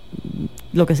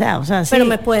 lo que sea, o sea, sí. Pero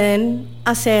me pueden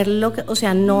hacer lo que, o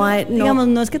sea, digamos,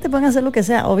 no es que te puedan hacer lo que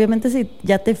sea, obviamente si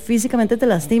ya físicamente te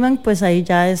lastiman, pues ahí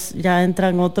ya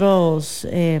entran otros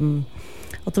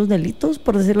delitos,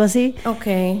 por decirlo así,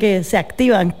 okay, que se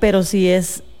activan, pero si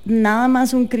es nada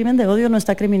más un crimen de odio, no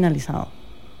está criminalizado.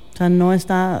 O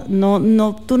sea,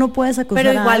 tú no puedes acusar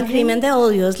Pero a igual alguien. crimen de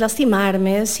odio es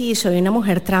lastimarme si soy una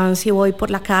mujer trans y voy por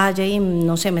la calle y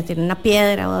no sé, me tiran una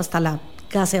piedra o hasta la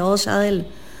gaseosa del...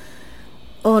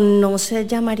 ¿O no se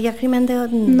llamaría crimen de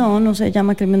odio? No se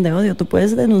llama crimen de odio. Tú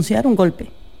puedes denunciar un golpe,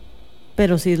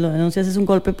 pero si lo denuncias es un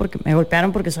golpe porque me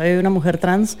golpearon porque soy una mujer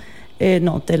trans,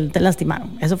 no, te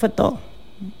lastimaron. Eso fue todo.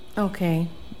 Ok.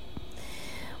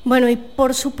 Bueno, y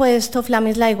por supuesto,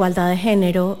 Flamis, la igualdad de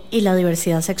género y la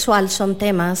diversidad sexual son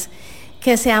temas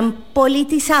que se han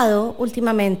politizado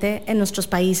últimamente en nuestros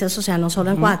países, o sea, no solo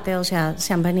en Guate, o sea,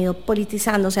 se han venido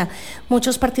politizando, o sea,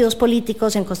 muchos partidos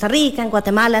políticos en Costa Rica, en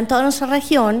Guatemala, en toda nuestra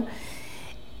región,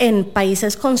 en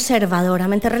países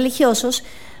conservadoramente religiosos,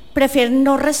 prefieren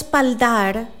no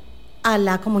respaldar a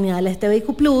la comunidad LGTBIQ+,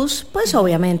 pues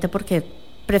obviamente porque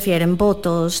prefieren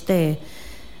votos de,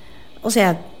 o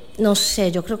sea, no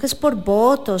sé, yo creo que es por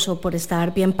votos o por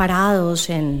estar bien parados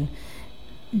en...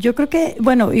 Yo creo que,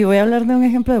 bueno, y voy a hablar de un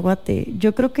ejemplo de Guate,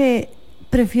 yo creo que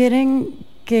prefieren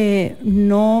que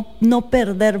no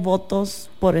perder votos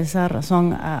por esa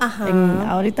razón.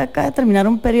 Ahorita acaba de terminar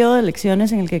un periodo de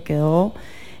elecciones en el que quedó,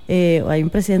 hay un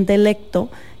presidente electo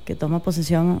que toma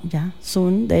posesión ya,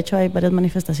 soon. De hecho hay varias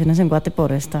manifestaciones en Guate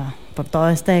por todo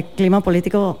este clima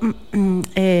político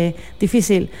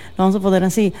difícil, lo vamos a poner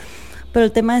así. Pero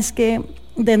el tema es que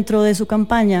dentro de su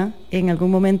campaña, en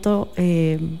algún momento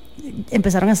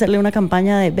empezaron a hacerle una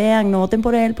campaña de vean, no voten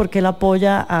por él porque él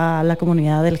apoya a la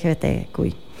comunidad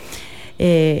LGBTQI.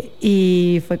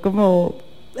 Y fue como,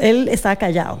 él estaba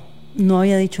callado, no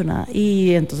había dicho nada.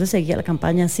 Y entonces seguía la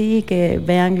campaña así, que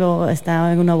véanlo,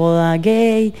 estaba en una boda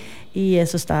gay y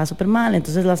eso estaba súper mal.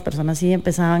 Entonces las personas sí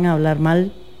empezaban a hablar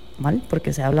mal,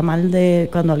 porque se habla mal de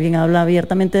cuando alguien habla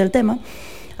abiertamente del tema,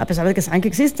 a pesar de que saben que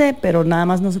existe, pero nada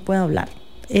más no se puede hablar.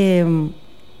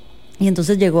 Y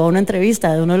entonces llegó a una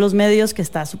entrevista de uno de los medios que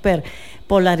está súper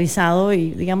polarizado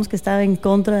y digamos que estaba en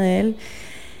contra de él,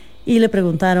 y le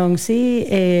preguntaron, sí,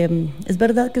 ¿es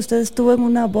verdad que usted estuvo en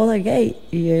una boda gay?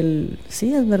 Y él,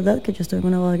 sí, es verdad que yo estuve en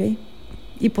una boda gay.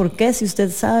 ¿Y por qué? Si usted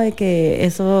sabe que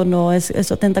eso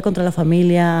atenta contra la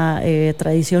familia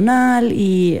tradicional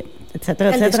y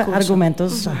etcétera,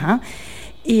 argumentos, ajá.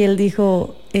 Y él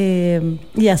dijo,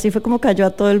 y así fue como cayó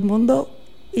a todo el mundo,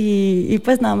 y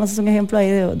pues nada más es un ejemplo ahí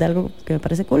de algo que me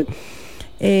parece cool.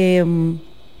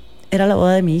 Era la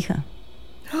boda de mi hija.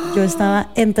 Yo estaba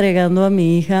entregando a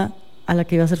mi hija a la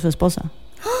que iba a ser su esposa.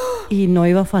 Y no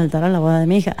iba a faltar a la boda de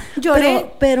mi hija.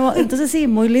 Lloré. Pero entonces sí,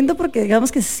 muy lindo porque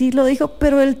digamos que sí lo dijo,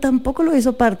 pero él tampoco lo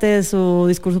hizo parte de su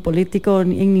discurso político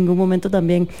en ningún momento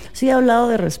también. Sí ha hablado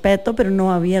de respeto, pero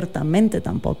no abiertamente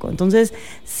tampoco. Entonces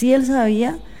sí él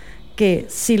sabía que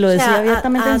si lo decía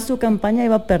abiertamente en su campaña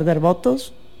iba a perder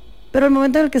votos, pero el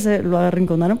momento en el que se lo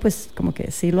arrinconaron, pues como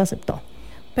que sí lo aceptó.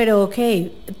 Pero ok,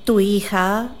 tu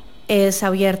hija es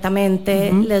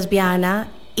abiertamente lesbiana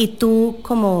y tú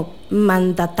como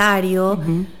mandatario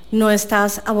no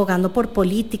estás abogando por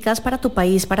políticas para tu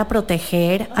país para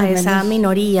proteger a esa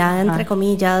minoría, entre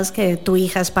comillas, que tu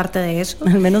hija es parte de eso.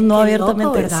 Al menos no Qué abiertamente,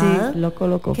 loco, ¿verdad? sí,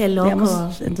 loco. Qué loco.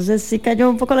 Digamos, entonces sí cayó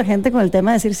un poco la gente con el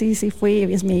tema de decir sí fui,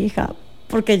 es mi hija,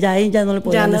 porque ya ahí ya no le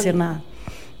podían decir nada.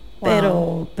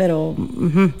 Wow. Pero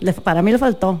para mí le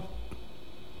faltó.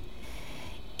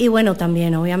 Y bueno,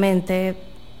 también obviamente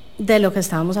de lo que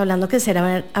estábamos hablando, que ser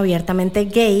abiertamente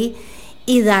gay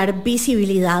y dar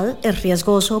visibilidad es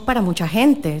riesgoso para mucha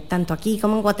gente, tanto aquí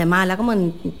como en Guatemala, como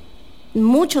en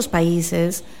muchos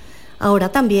países, ahora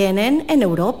también en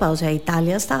Europa, o sea,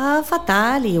 Italia está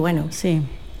fatal y bueno.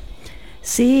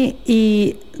 Sí,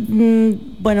 y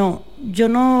bueno,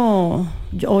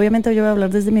 obviamente yo voy a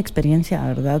hablar desde mi experiencia,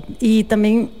 ¿verdad? Y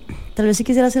también tal vez sí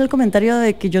quisiera hacer el comentario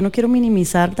de que yo no quiero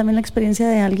minimizar también la experiencia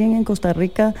de alguien en Costa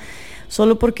Rica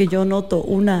solo porque yo noto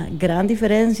una gran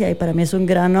diferencia y para mí es un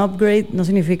gran upgrade, no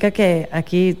significa que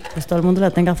aquí pues todo el mundo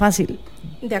la tenga fácil.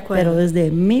 De acuerdo. Pero desde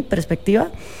mi perspectiva,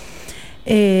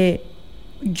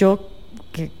 yo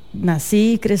que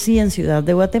nací y crecí en Ciudad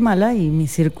de Guatemala y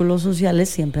mis círculos sociales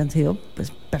siempre han sido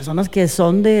pues personas que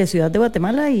son de Ciudad de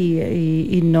Guatemala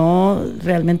y no,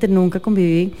 realmente nunca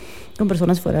conviví con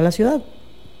personas fuera de la ciudad.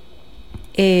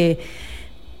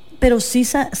 Pero sí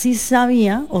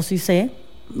sabía, o sí sé,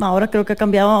 ahora creo que ha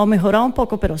cambiado o mejorado un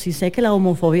poco, pero sí sé que la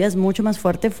homofobia es mucho más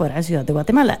fuerte fuera de Ciudad de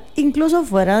Guatemala, incluso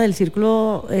fuera del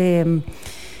círculo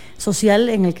social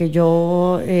en el que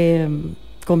yo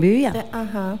convivía.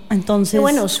 Entonces, y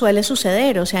bueno, suele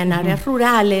suceder, o sea, en áreas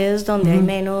rurales donde hay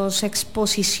menos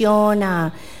exposición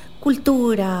a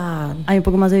cultura. Hay un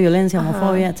poco más de violencia,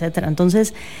 homofobia, etcétera.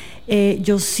 Entonces,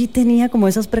 yo sí tenía como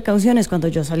esas precauciones cuando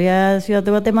yo salía de Ciudad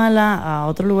de Guatemala a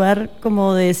otro lugar,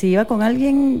 como de si iba con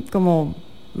alguien, como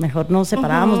mejor nos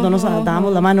separábamos, no nos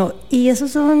dábamos la mano. Y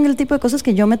esos son el tipo de cosas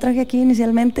que yo me traje aquí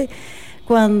inicialmente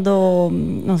cuando,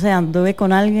 no sé, anduve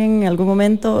con alguien en algún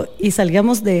momento y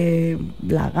salíamos de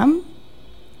la GAM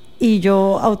y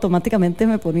yo automáticamente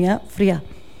me ponía fría.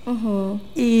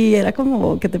 Y era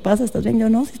como, ¿qué te pasa? ¿Estás bien? Yo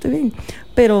no, sí estoy bien.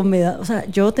 Pero o sea,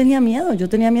 yo tenía miedo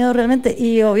realmente.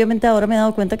 Y obviamente ahora me he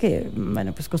dado cuenta que,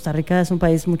 bueno, pues Costa Rica es un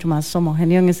país mucho más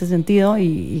homogéneo en ese sentido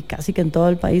y casi que en todo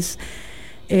el país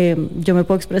yo me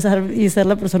puedo expresar y ser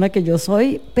la persona que yo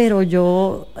soy,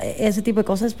 pero ese tipo de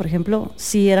cosas, por ejemplo,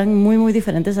 sí eran muy, muy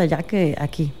diferentes allá que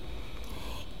aquí.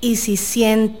 Y si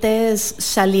sientes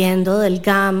saliendo del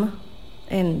GAM,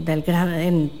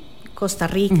 en Costa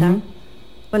Rica,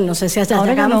 bueno, no sé si hasta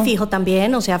allá GAM fijo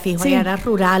también, o sea, fijo en áreas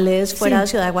rurales, fuera de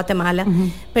Ciudad de Guatemala,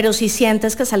 pero si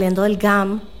sientes que saliendo del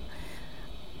GAM,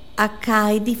 acá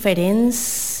hay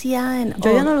diferencia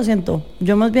Yo ya no lo siento.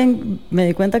 Yo más bien me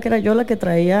di cuenta que era yo la que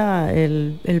traía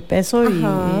el peso y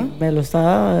me lo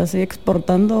estaba así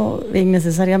exportando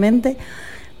innecesariamente.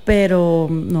 Pero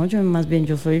no,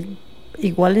 yo soy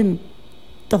igual en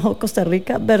todo Costa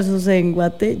Rica versus en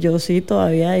Guate. Yo sí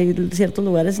todavía hay ciertos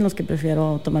lugares en los que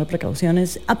prefiero tomar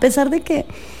precauciones, a pesar de que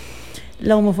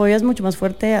la homofobia es mucho más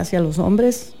fuerte hacia los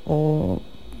hombres o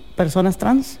personas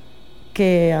trans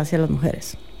que hacia las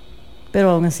mujeres.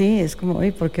 Pero aún así es como,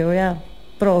 ¿por qué voy a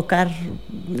provocar?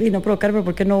 Y no provocar, pero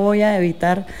 ¿por qué no voy a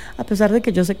evitar? A pesar de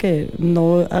que yo sé que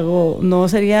no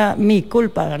sería mi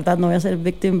culpa, ¿verdad? No voy a hacer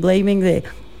victim blaming de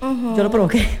yo lo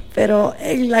provoqué, pero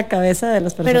en la cabeza de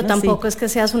las personas. Pero tampoco es que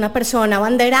seas una persona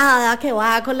abanderada que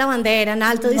va con la bandera en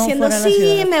alto diciendo,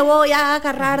 sí, me voy a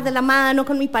agarrar de la mano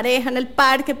con mi pareja en el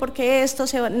parque porque esto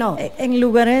se va. No. En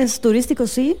lugares turísticos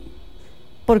sí,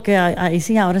 porque ahí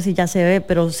sí, ahora sí ya se ve,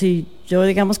 pero si yo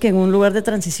digamos que en un lugar de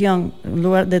transición,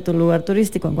 de tu lugar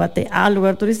turístico, en Guate, al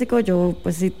lugar turístico, yo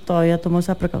pues sí todavía tomo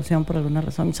esa precaución por alguna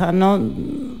razón. O sea,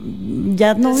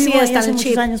 ya no vivo ahí hace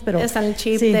muchos años, pero está en el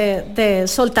chip de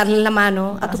soltarle la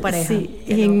mano a tu pareja. Sí,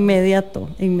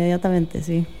 inmediatamente,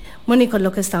 sí. Bueno, y con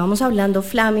lo que estábamos hablando,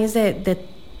 Flamis, de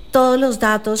todos los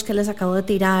datos que les acabo de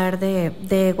tirar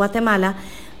de Guatemala,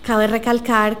 cabe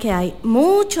recalcar que hay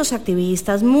muchos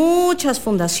activistas, muchas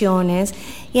fundaciones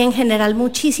y en general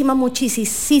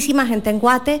muchísima gente en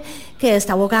Guate que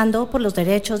está abogando por los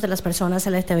derechos de las personas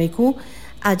LGTBIQ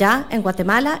allá en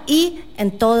Guatemala y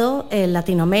en todo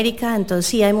Latinoamérica. Entonces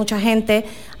sí hay mucha gente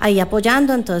ahí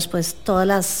apoyando. Entonces pues todas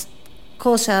las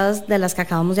cosas de las que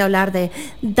acabamos de hablar, de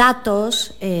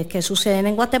datos que suceden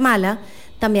en Guatemala,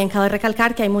 también cabe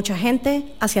recalcar que hay mucha gente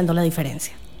haciendo la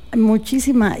diferencia.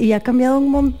 Muchísima, y ha cambiado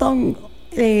un montón.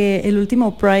 El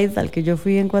último Pride al que yo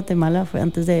fui en Guatemala fue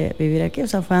antes de vivir aquí, o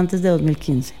sea, fue antes de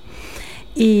 2015.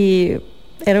 Y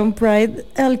era un Pride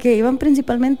al que iban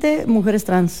principalmente mujeres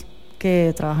trans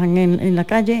que trabajan en la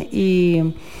calle y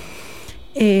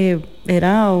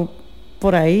era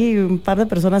por ahí un par de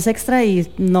personas extra y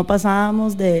no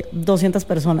pasábamos de 200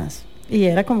 personas. Y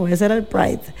era como, ese era el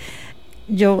Pride.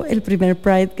 Yo, el primer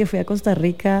Pride que fui a Costa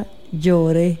Rica,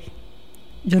 lloré.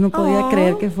 Yo no podía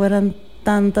creer que fueran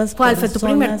tantas ¿Cuál personas. fue tu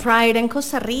primer Pride en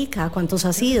Costa Rica? ¿Cuántos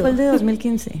has ido? Fue el de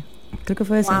 2015. Creo que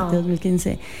fue ese, de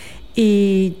 2015.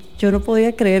 Y yo no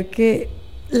podía creer que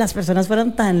las personas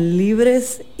fueran tan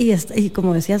libres y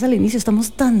como decías al inicio,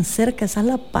 estamos tan cerca, es a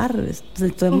la par.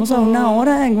 Estamos a una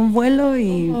hora en un vuelo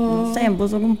y no sé, en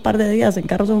bus son un par de días, en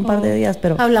carro son un par de días,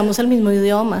 pero hablamos el mismo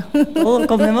idioma.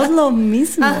 Comemos lo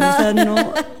mismo, o sea, no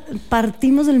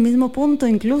partimos del mismo punto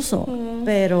incluso,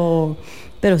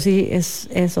 pero sí,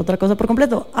 es otra cosa por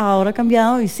completo. Ahora ha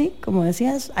cambiado y sí, como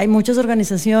decías, hay muchas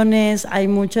organizaciones, hay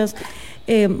muchas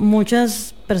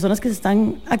personas que se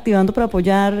están activando para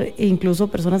apoyar, incluso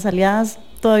personas aliadas.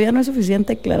 Todavía no es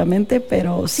suficiente, claramente,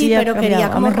 pero sí pero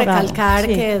quería como recalcar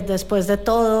sí, que después de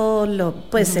todo,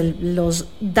 los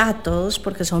datos,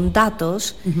 porque son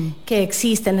datos que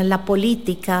existen en la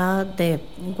política de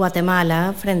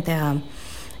Guatemala frente a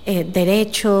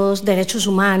derechos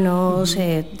humanos,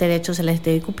 derechos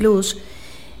LGTBIQ+,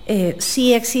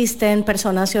 sí existen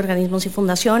personas y organismos y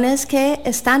fundaciones que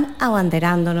están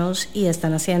abanderándonos y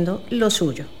están haciendo lo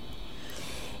suyo.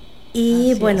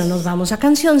 Y así bueno, nos vamos a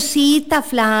cancioncita,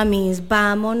 Flamis,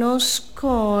 vámonos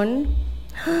con...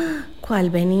 ¿Cuál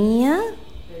venía?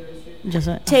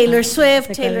 Taylor Swift,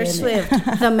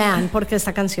 The Man. ¿Por qué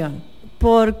esta canción?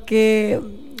 Porque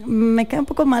me queda un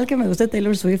poco mal que me guste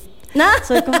Taylor Swift. ¿No?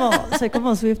 Soy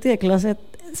como Swiftie de closet,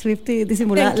 Swiftie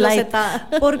disimulada, light,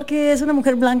 porque es una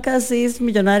mujer blanca, cis,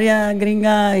 millonaria,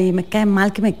 gringa, y me cae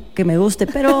mal que me guste,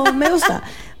 pero me gusta.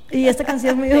 Y esta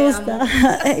canción me gusta.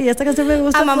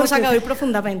 Amamos a Gaby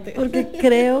profundamente. Porque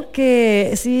creo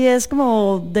que sí es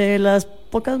como de las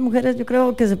pocas mujeres, yo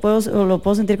creo que lo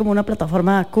puedo sentir como una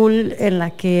plataforma cool en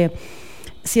la que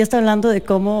sí está hablando de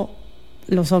cómo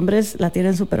los hombres la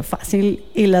tienen súper fácil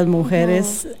y las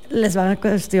mujeres les van a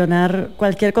cuestionar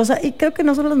cualquier cosa. Y creo que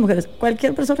no solo las mujeres,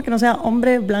 cualquier persona que no sea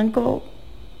hombre, blanco,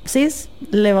 cis,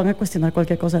 le van a cuestionar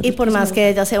cualquier cosa. Y por más que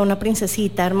ella sea una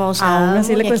princesita hermosa, aún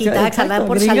así le cuestionan, de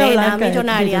porcelana,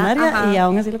 millonaria, y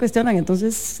aún así le cuestionan.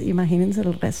 Entonces, imagínense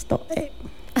el resto.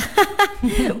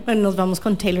 Bueno, nos vamos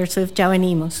con Taylor Swift, ya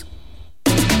venimos.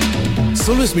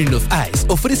 Solo Smirnoff Ice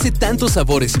ofrece tantos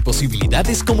sabores y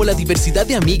posibilidades como la diversidad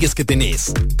de amigues que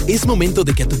tenés. Es momento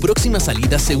de que a tu próxima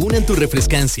salida se unan tu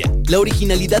refrescancia, la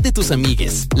originalidad de tus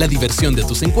amigues, la diversión de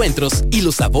tus encuentros y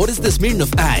los sabores de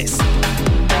Smirnoff Ice.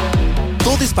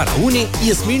 Todes para une y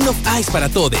Smirnoff Ice para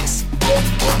todes.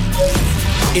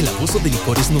 El abuso de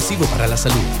licor es nocivo para la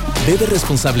salud. Bebe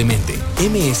responsablemente.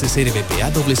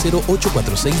 MSCRBPA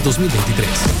 00846-2023.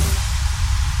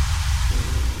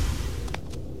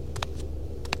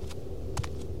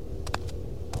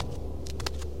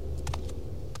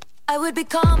 I would be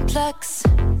complex,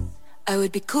 I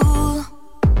would be cool.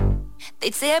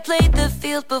 They'd say I played the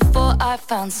field before I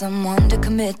found someone to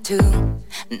commit to.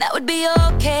 And that would be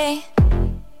okay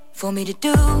for me to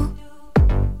do.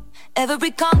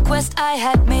 Every conquest I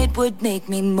had made would make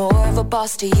me more of a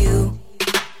boss to you.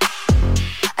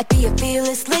 I'd be a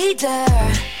fearless leader,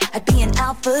 I'd be an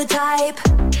alpha type.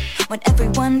 When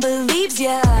everyone believes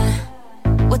ya,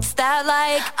 what's that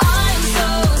like? I'm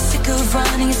so sick of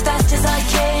running as fast as I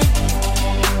can.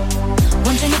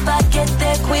 Wondering if I'd get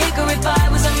there quicker if I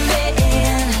was a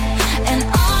man. And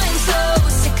I'm so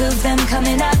sick of them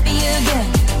coming at me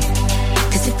again.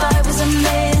 Cause if I was a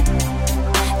man,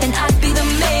 then I'd be the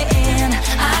man.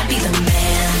 I'd be the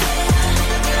man.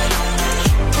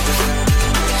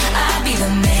 I'd be the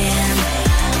man.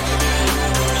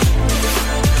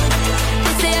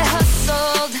 They say I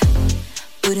hustled,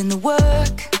 put in the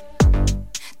work.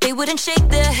 They wouldn't shake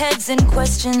their heads and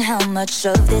question how much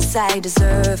of this I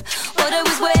deserve. What I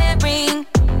was wearing,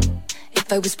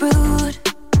 if I was rude,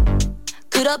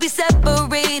 could all be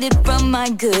separated from my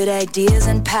good ideas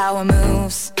and power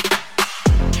moves.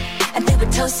 And they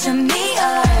would toast to me,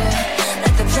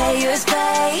 let the players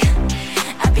play.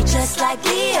 I'd be just like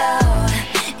Leo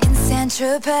in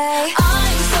Saint-Tropez.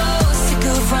 I'm so sick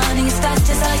of running as fast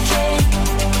as I can.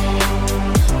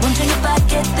 Wondering if I'd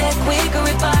get there quicker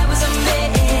if I was a man.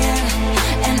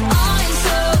 And I'm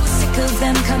so sick of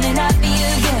them coming at me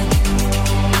again.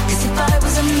 Cause if I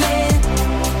was a man,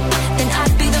 then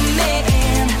I'd be the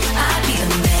man. I'd be the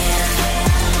man.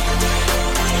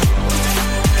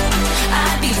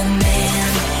 I'd be the man.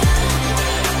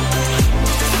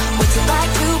 What's it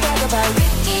like to brag about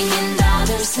raking in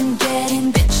dollars and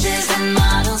getting bitches and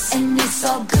models? And it's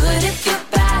all good if you're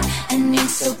bad, and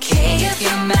it's okay if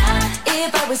you're mad.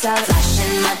 If I was out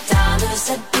flashing my dollars,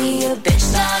 I'd be a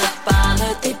bitch, not a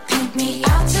bother. They paint me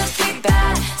out to be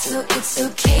bad, so it's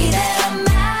okay that I'm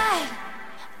mad.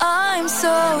 I'm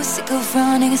so sick of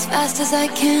running as fast as I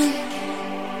can.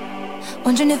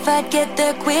 Wondering if I'd get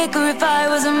there quicker if I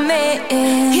was a man.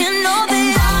 You know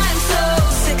that I'm so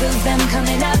sick of them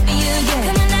coming at me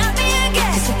again.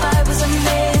 Cause if I was a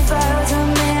man,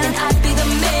 then I'd be the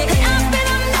man.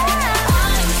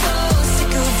 I'm so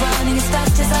sick of running as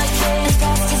fast as I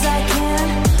can.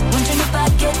 Wondering if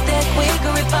I'd get there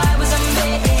quicker if I was a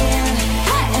man.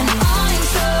 And I'm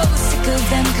so sick of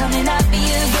them coming at me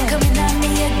again.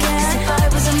 Cause if I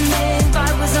was a man,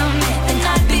 then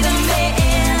I'd be the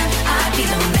man. I'd be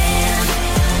the man.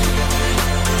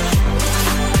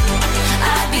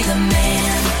 I'd be the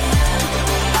man.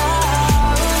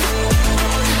 Oh,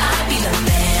 I'd be the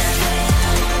man.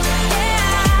 Yeah.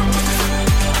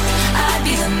 I'd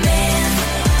be the man.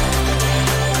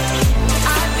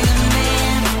 I'd be the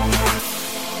man.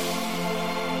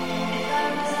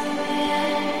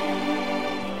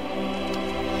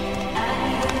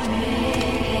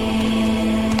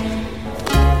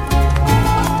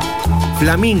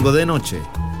 Flamingo de Noche,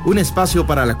 un espacio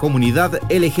para la comunidad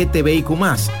LGTBIQ+,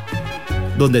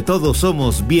 donde todos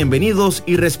somos bienvenidos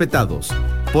y respetados,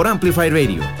 por Amplify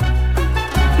Radio.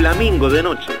 Flamingo de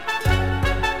Noche.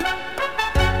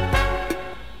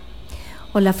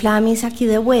 Hola Flamis, aquí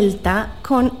de vuelta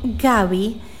con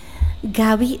Gaby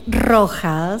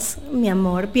Rojas, mi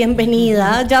amor,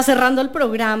 bienvenida, ya cerrando el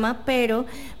programa, pero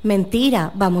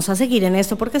mentira, vamos a seguir en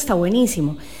esto porque está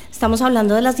buenísimo. Estamos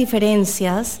hablando de las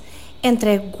diferencias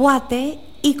entre Guate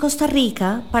y Costa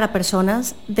Rica para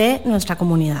personas de nuestra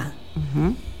comunidad.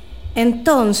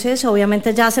 Entonces,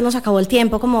 obviamente ya se nos acabó el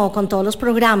tiempo, como con todos los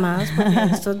programas, porque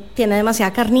esto tiene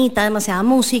demasiada carnita, demasiada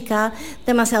música,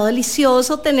 demasiado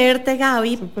delicioso tenerte,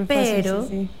 Gaby, pero...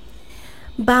 Fácil, sí.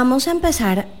 Vamos a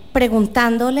empezar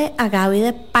preguntándole a Gaby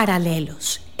de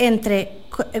paralelos entre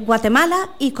Guatemala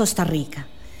y Costa Rica.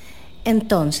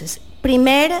 Entonces,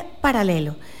 primer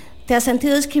paralelo, ¿te has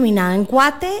sentido discriminada en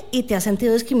Guate y te has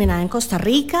sentido discriminada en Costa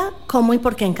Rica? ¿Cómo y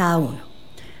por qué en cada uno?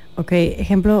 Ok,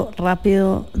 ejemplo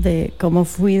rápido de cómo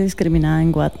fui discriminada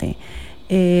en Guate.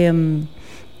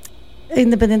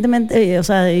 Independientemente, o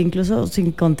sea, incluso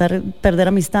sin contar perder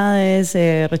amistades,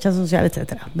 rechazo social,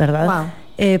 etcétera, ¿verdad? Wow.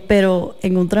 Pero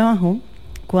en un trabajo,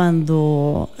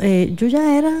 cuando yo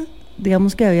ya era,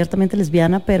 digamos que abiertamente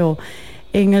lesbiana, pero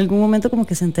en algún momento como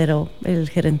que se enteró el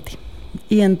gerente.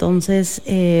 Y entonces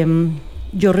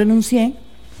yo renuncié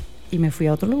y me fui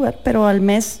a otro lugar, pero al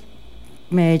mes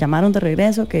me llamaron de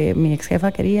regreso, que mi ex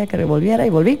jefa quería que volviera y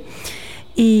volví.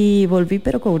 Y volví,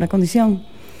 pero con una condición.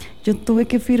 Yo tuve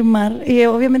que firmar, y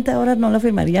obviamente ahora no la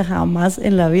firmaría jamás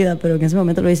en la vida, pero en ese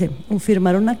momento lo hice,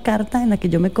 firmar una carta en la que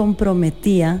yo me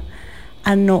comprometía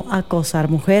a no acosar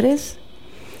mujeres,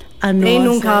 a no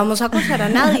nunca vamos a acosar a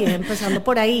nadie, empezando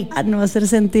por ahí. A no hacer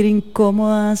sentir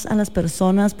incómodas a las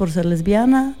personas por ser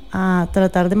lesbiana, a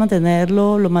tratar de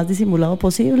mantenerlo lo más disimulado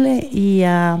posible y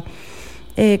a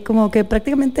como que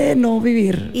prácticamente no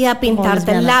vivir. Y a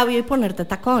pintarte el labio y ponerte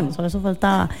tacón. Solo eso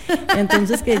faltaba.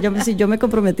 Entonces que yo me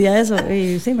comprometí a eso,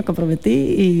 y sí, me comprometí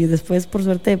y después por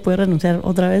suerte pude renunciar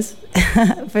otra vez.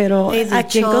 Pero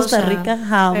aquí en Costa Rica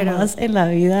jamás en la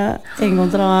vida en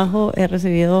un trabajo he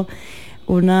recibido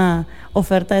una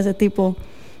oferta de ese tipo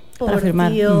para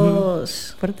firmar.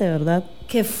 Dios. Fuerte, ¿verdad?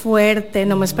 Qué fuerte,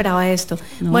 no me esperaba esto.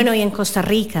 No. Bueno, y en Costa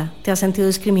Rica, ¿te has sentido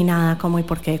discriminada? ¿Cómo y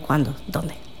por qué? ¿Cuándo?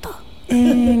 ¿Dónde?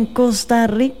 En Costa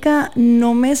Rica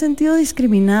no me he sentido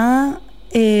discriminada.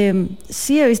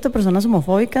 Sí he visto personas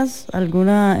homofóbicas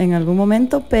en algún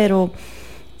momento, pero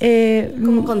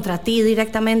como contra ti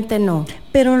directamente no.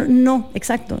 Pero no,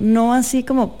 exacto, no así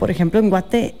como, por ejemplo, en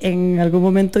Guate, en algún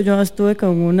momento yo estuve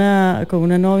con una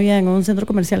novia en un centro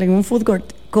comercial, en un food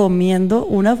court, comiendo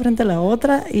una frente a la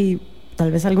otra, y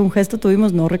tal vez algún gesto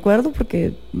tuvimos, no recuerdo,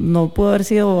 porque no pudo haber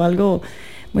sido algo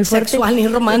muy fuerte, sexual ni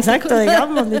romántico. Exacto,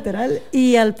 digamos, literal.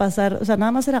 Y al pasar, o sea,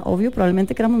 nada más era obvio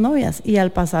probablemente que éramos novias, y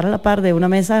al pasar a la par de una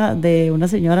mesa de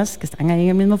unas señoras que están ahí en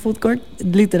el mismo food court,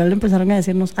 literal empezaron a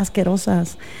decirnos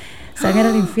asquerosas, están en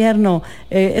el infierno,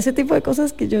 ese tipo de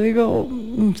cosas que yo digo,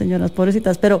 señoras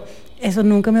pobrecitas, pero eso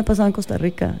nunca me ha pasado en Costa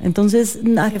Rica. Entonces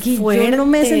aquí yo no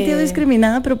me he sentido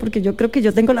discriminada, pero porque yo creo que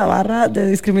yo tengo la barra de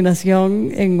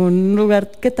discriminación en un lugar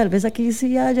que tal vez aquí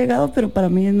sí ha llegado, pero para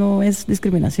mí no es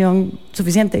discriminación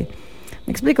suficiente.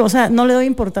 ¿Me explico? O sea, no le doy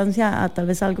importancia a tal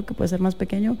vez algo que puede ser más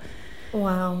pequeño.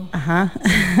 Wow. Ajá.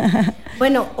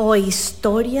 Bueno, o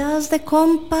historias de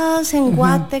compas en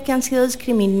Guate que han sido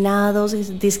discriminadas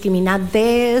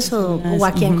o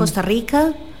aquí en Costa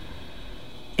Rica.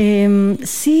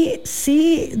 Sí,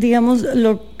 digamos,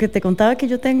 lo que te contaba, que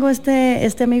yo tengo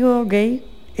este amigo gay,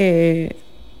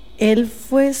 él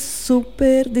fue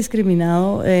súper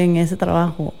discriminado en ese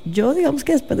trabajo. Yo, digamos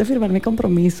que después de firmar mi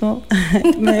compromiso,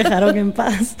 me dejaron en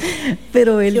paz,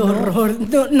 pero él ¡qué horror!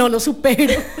 No lo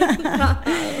supero.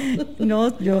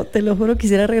 No, yo te lo juro,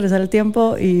 quisiera regresar al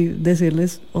tiempo y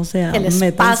decirles, o sea, que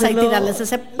les pasa y tirarles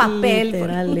ese papel.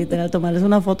 Literal, tomarles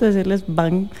una foto y decirles,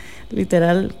 van,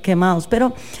 literal, quemados.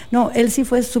 Pero no, él sí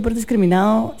fue súper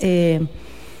discriminado,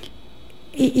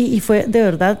 y fue de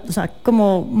verdad, o sea,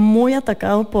 como muy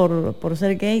atacado por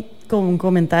ser gay, con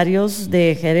comentarios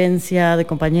de gerencia, de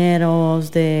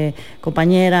compañeros, de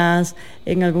compañeras.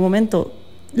 En algún momento,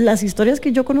 las historias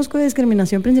que yo conozco de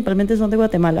discriminación principalmente son de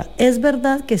Guatemala. Es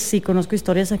verdad que sí conozco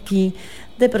historias aquí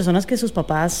de personas que sus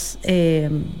papás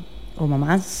o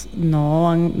mamás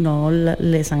no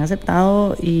les han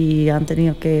aceptado y han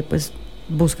tenido que, pues,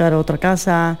 buscar otra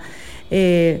casa.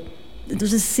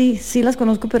 Entonces sí las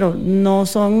conozco, pero no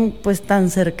son, pues, tan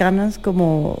cercanas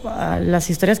como a las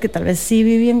historias que tal vez sí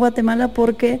viví en Guatemala,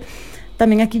 porque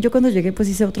también aquí yo cuando llegué, pues,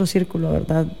 hice otro círculo,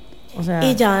 ¿verdad? O sea,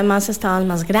 y ya además estabas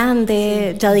más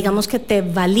grande, ya digamos que te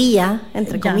valía,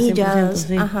 entre comillas.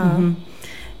 Sí. Ajá.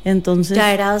 Entonces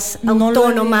ya eras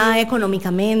autónoma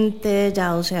económicamente,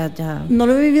 ya, o sea, ya. No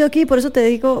lo he vivido aquí, por eso te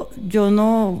digo, yo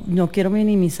no quiero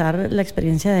minimizar la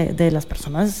experiencia de las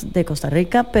personas de Costa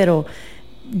Rica, pero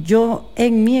yo,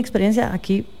 en mi experiencia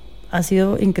aquí, ha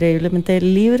sido increíblemente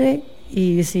libre,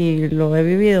 y si lo he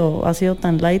vivido ha sido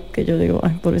tan light que yo digo,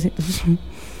 ay, pobrecitos.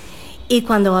 Y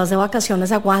cuando vas de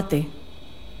vacaciones a Guate,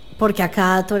 porque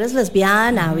acá tú eres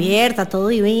lesbiana, abierta, todo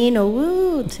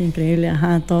divino. Sí, increíble,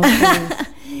 ajá, todo.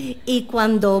 Y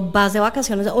cuando vas de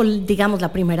vacaciones, o digamos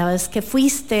la primera vez que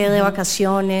fuiste de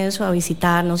vacaciones o a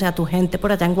visitar, no sé, a tu gente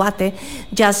por allá en Guate,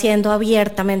 ya siendo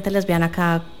abiertamente lesbiana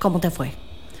acá, ¿cómo te fue?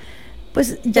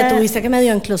 Pues ya tuviste que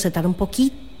medio enclosetar un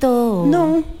poquito.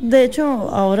 No, de hecho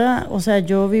ahora, o sea,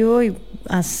 yo vivo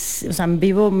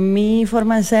vivo mi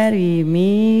forma de ser y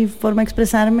mi forma de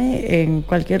expresarme en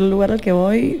cualquier lugar al que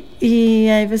voy, y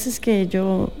hay veces que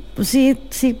yo pues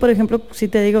sí, por ejemplo, sí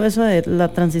te digo eso de la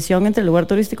transición entre lugar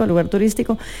turístico a lugar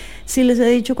turístico. Sí les he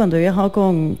dicho cuando he viajado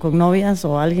con novias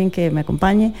o alguien que me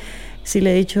acompañe, sí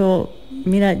le he dicho,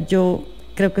 mira, yo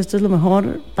creo que esto es lo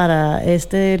mejor para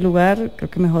este lugar, creo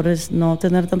que mejor es no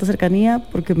tener tanta cercanía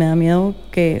porque me da miedo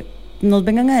que nos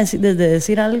vengan a decir, desde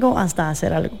decir algo hasta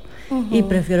hacer algo, y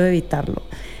prefiero evitarlo.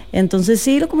 Entonces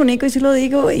sí lo comunico y sí lo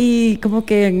digo, y como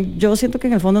que yo siento que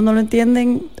en el fondo no lo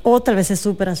entienden, o tal vez se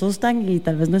súper asustan y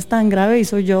tal vez no es tan grave y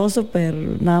soy yo súper,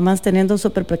 nada más teniendo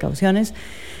súper precauciones,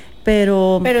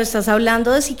 pero estás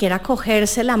hablando de siquiera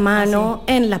cogerse la mano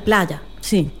en la playa.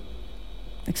 Sí,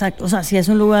 exacto. O sea, si es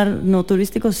un lugar no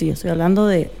turístico, sí, estoy hablando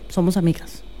de somos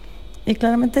amigas. Y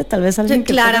claramente, tal vez alguien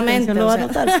que claramente lo va a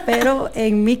notar, pero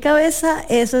en mi cabeza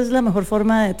esa es la mejor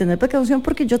forma de tener precaución,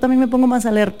 porque yo también me pongo más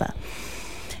alerta.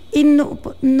 Y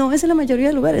no es en la mayoría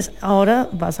de lugares. Ahora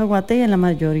vas a Guate y en la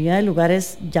mayoría de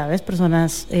lugares ya ves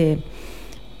personas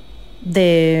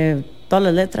de todas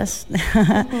las letras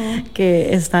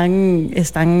que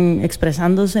están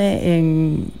expresándose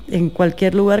en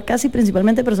cualquier lugar, casi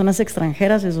principalmente personas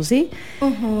extranjeras, eso sí,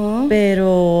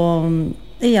 pero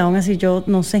y aún así yo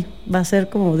no sé, va a ser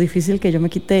como difícil que yo me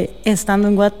quite estando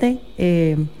en Guate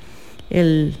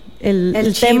el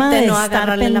tema de no estar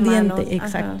pendiente, la mano.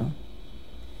 Exacto.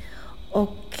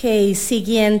 Ok,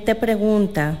 siguiente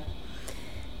pregunta.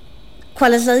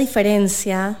 ¿Cuál es la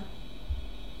diferencia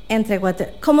entre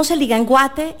Guate? ¿Cómo se liga en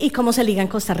Guate y cómo se liga en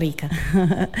Costa Rica?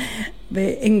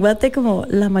 En Guate, como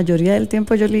la mayoría del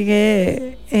tiempo yo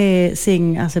ligué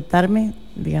sin aceptarme,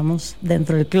 digamos,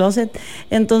 dentro del closet.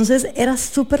 Entonces era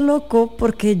súper loco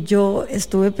porque yo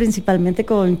estuve principalmente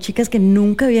con chicas que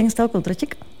nunca habían estado con otra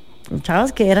chica, con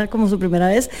chavas que era como su primera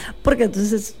vez, porque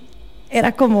entonces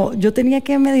era como, yo tenía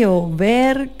que medio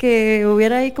ver que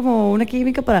hubiera ahí como una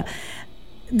química para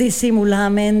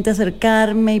disimuladamente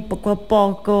acercarme y poco a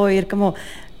poco ir como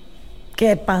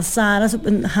que pasara,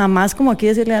 jamás como aquí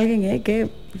decirle a alguien que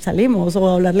salimos, o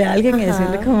hablarle a alguien y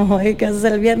decirle como ¿qué haces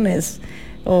el viernes?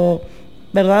 O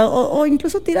 ¿verdad? O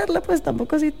incluso tirarla, pues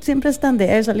tampoco así siempre están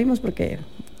de salimos, porque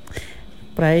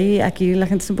por ahí aquí la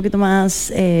gente es un poquito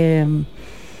más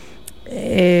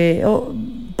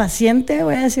paciente,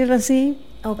 voy a decirlo así,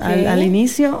 al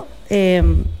inicio,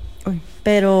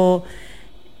 pero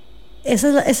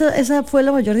esa fue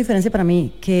la mayor diferencia para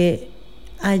mí, que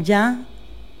allá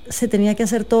se tenía que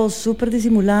hacer todo súper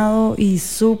disimulado y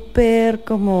súper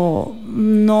como,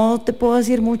 no te puedo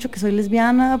decir mucho que soy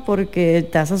lesbiana porque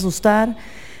te vas a asustar,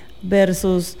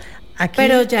 versus aquí.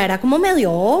 Pero ya era como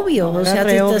medio obvio, o sea,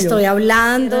 te estoy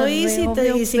hablando y si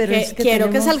te dice que quiero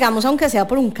que salgamos aunque sea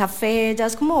por un café, ya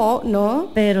es como, ¿no?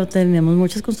 Pero tenemos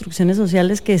muchas construcciones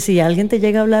sociales que si alguien te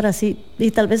llega a hablar así,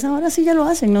 y tal vez ahora sí ya lo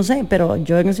hacen, no sé, pero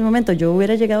yo en ese momento, yo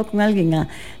hubiera llegado con alguien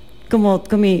como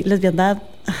con mi lesbiandad,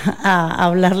 a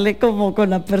hablarle como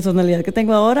con la personalidad que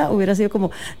tengo ahora, hubiera sido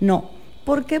como, no.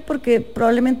 ¿Por ququé? Porque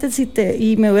probablemente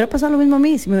y me hubiera pasado lo mismo a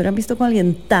mí, si me hubieran visto con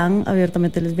alguien tan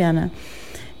abiertamente lesbiana,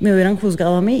 me hubieran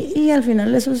juzgado a mí, y al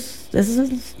final eso es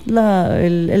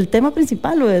el tema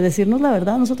principal, lo de decirnos la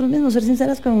verdad a nosotros mismos, ser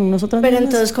sinceras con nosotras mismas. Pero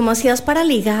entonces, ¿cómo hacías para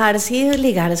ligar? Si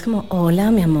ligar es como,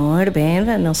 hola, mi amor,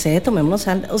 ven, no sé, tomémonos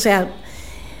algo, o sea,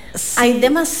 sí. Hay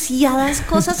demasiadas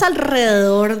cosas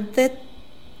alrededor de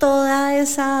toda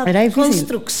esa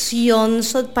construcción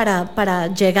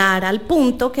para llegar al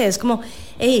punto que es como,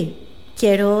 hey,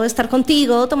 quiero estar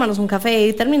contigo, tomarnos un café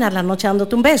y terminar la noche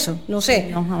dándote un beso, no sé.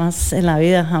 No, jamás en la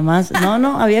vida, jamás.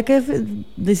 No, había que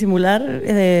disimular,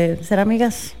 ser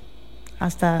amigas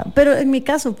hasta, pero en mi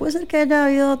caso, puede ser que haya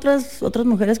habido otras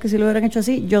mujeres que sí lo hubieran hecho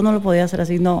así, yo no lo podía hacer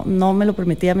así, no me lo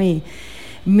permitía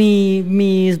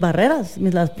mis barreras,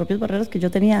 las propias barreras que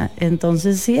yo tenía.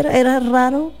 Entonces sí, era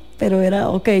raro, pero era,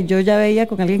 yo ya veía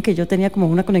con alguien que yo tenía como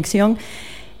una conexión,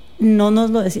 no nos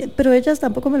lo decía, pero ellas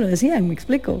tampoco me lo decían, me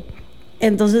explico.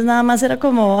 Entonces nada más era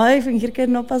como, fingir que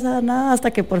no pasaba nada, hasta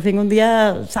que por fin un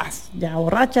día, ya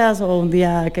borrachas, o un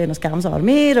día que nos quedamos a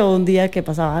dormir, o un día que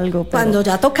pasaba algo. Cuando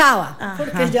ya tocaba,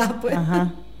 porque ya pues.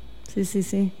 Ajá,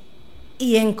 sí.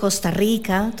 ¿Y en Costa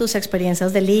Rica, tus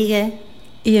experiencias de ligue?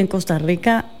 Y en Costa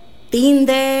Rica,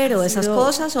 ¿Tinder o esas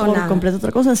cosas o nada? Por completo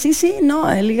otra cosa. Sí, no,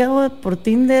 he ligado por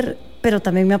Tinder, pero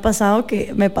también me pasó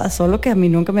lo que a mí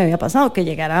nunca me había pasado, que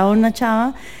llegara una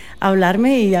chava a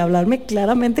hablarme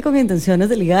claramente con intenciones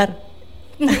de ligar.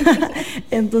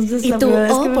 Entonces, y tú,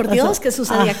 por Dios, ¿qué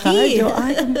sucede aquí? Yo,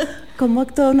 ¿cómo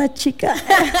actúa una chica?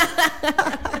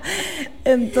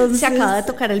 Entonces, se acaba de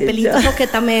tocar el pelito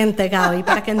coquetamente, Gaby,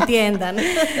 para que entiendan.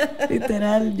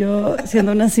 Literal, yo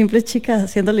siendo una simple chica,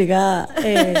 siendo ligada,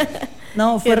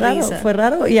 no, fue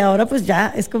raro, y ahora pues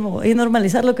ya es como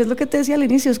normalizar, lo que es lo que te decía al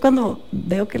inicio, es cuando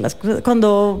veo que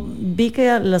cuando vi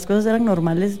que las cosas eran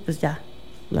normales, pues ya,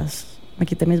 me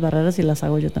quité mis barreras y las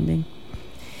hago yo también.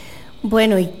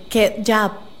 Bueno, y que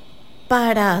ya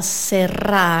para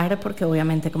cerrar, porque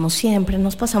obviamente como siempre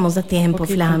nos pasamos de tiempo,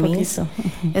 Flamis,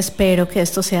 espero que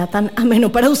esto sea tan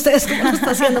ameno para ustedes como lo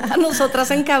está haciendo para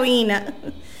nosotras en cabina.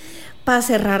 Para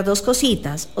cerrar, 2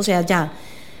 cositas, o sea, ya,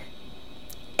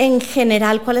 en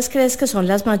general, ¿cuáles crees que son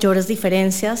las mayores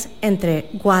diferencias entre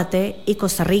Guate y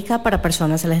Costa Rica para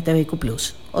personas LGTBIQ+?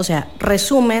 O sea,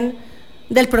 resumen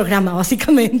del programa,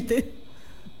 básicamente.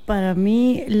 Para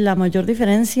mí, la mayor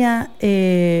diferencia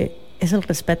es el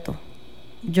respeto.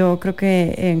 Yo creo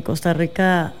que en Costa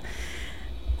Rica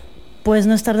puedes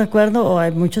no estar de acuerdo, o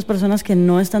hay muchas personas que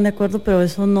no están de acuerdo, pero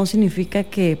eso no significa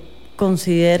que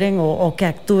consideren o que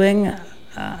actúen,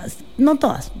 no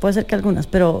todas, puede ser que algunas,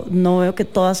 pero no veo que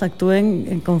todas actúen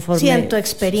en conforme. Sí, en tu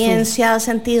experiencia has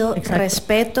sentido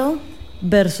respeto.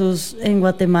 Versus en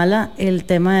Guatemala el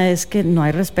tema es que no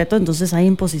hay respeto, entonces hay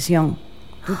imposición.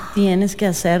 Tú tienes que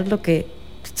hacer lo que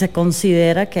se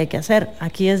considera que hay que hacer.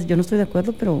 Aquí yo no estoy de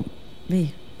acuerdo, pero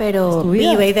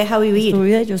vive y deja vivir. Es tu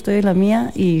vida, yo estoy en la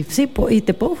mía, y sí, y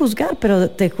te puedo juzgar, pero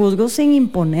te juzgo sin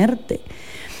imponerte.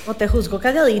 O te juzgo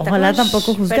calladita. Ojalá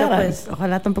tampoco juzgaran,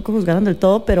 ojalá tampoco juzgaran del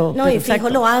todo, pero... No, y fijo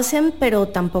lo hacen, pero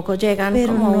tampoco llegan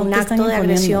como a un acto de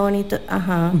agresión.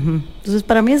 Ajá. Entonces,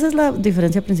 para mí esa es la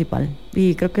diferencia principal.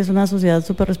 Y creo que es una sociedad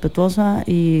súper respetuosa,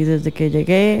 y desde que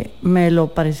llegué me lo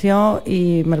pareció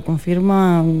y me lo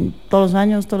confirman todos los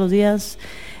años, todos los días,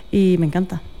 y me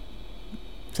encanta.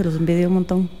 Se los envidio un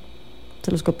montón. Se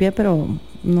los copié, pero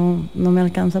no me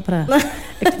alcanza para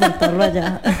exportarlo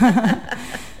allá.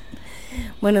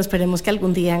 Bueno, esperemos que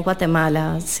algún día en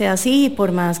Guatemala sea así,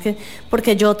 porque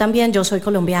yo soy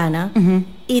colombiana,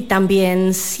 y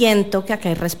también siento que acá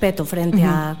hay respeto frente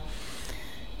a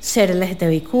ser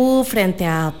LGTBIQ, frente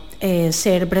a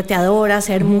ser breteadora,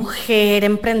 ser mujer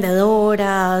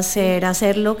emprendedora,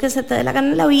 hacer lo que se te dé la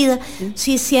gana en la vida.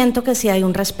 Sí siento que sí hay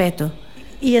un respeto.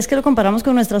 Y es que lo comparamos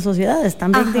con nuestras sociedades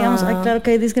también, digamos, claro que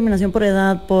hay discriminación por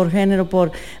edad, por género,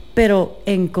 pero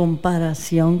en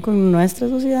comparación con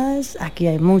nuestras sociedades, aquí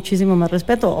hay muchísimo más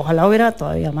respeto. Ojalá hubiera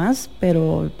todavía más,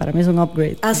 pero para mí es un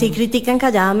upgrade. Así critican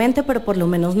calladamente, pero por lo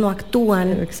menos no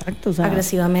actúan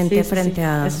agresivamente frente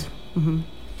a... Eso.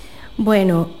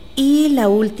 Bueno, y la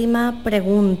última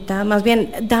pregunta, más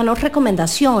bien, dale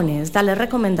recomendación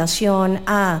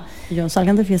a...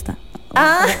 Salgan de fiesta.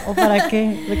 ¿O para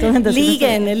qué?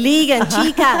 Liguen,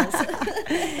 chicas.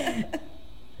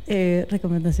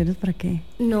 ¿Recomendaciones para qué?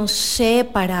 No sé,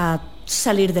 para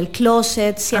salir del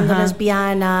closet siendo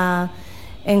lesbiana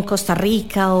en Costa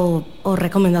Rica, o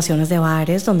recomendaciones de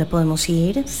bares donde podemos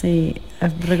ir. Sí,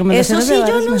 recomendaciones de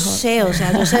bares. Eso sí, yo no mejor. sé, o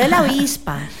sea, yo sé de la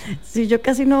avispa. Sí, yo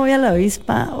casi no voy a la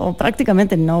avispa, o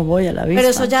prácticamente no voy a la avispa.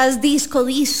 Pero eso ya es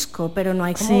disco, pero no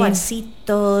hay como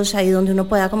barcitos ahí donde uno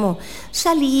pueda como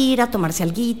salir a tomarse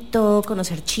alguito,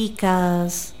 conocer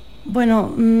chicas.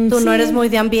 Bueno, tú no eres muy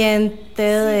de ambiente,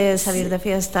 de salir de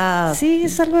fiesta. Sí,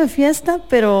 salgo de fiesta,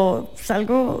 pero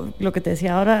salgo, lo que te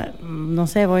decía ahora, no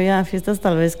sé, voy a fiestas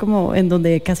tal vez como en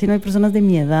donde casi no hay personas de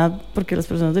mi edad, porque a las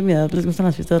personas de mi edad les gustan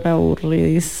las fiestas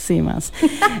aburridísimas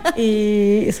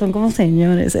y son como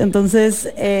señores.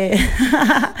 Entonces,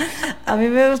 a mí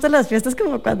me gustan las fiestas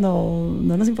como cuando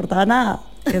no nos importaba nada.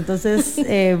 Entonces,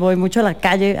 voy mucho a la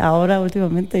calle ahora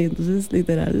últimamente, y entonces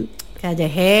literal...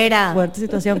 Callejera. Fuerte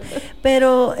situación.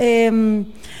 Pero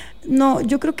no,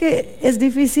 yo creo que es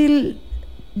difícil,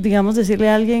 digamos, decirle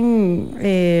a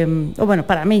alguien, o bueno,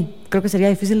 para mí, creo que sería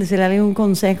difícil decirle a alguien un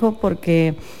consejo,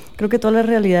 porque creo que todas las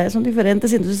realidades son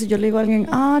diferentes, y entonces si yo le digo a alguien,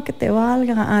 que te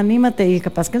valga, anímate, y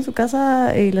capaz que en su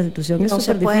casa la situación es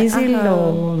súper difícil,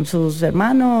 o sus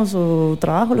hermanos, su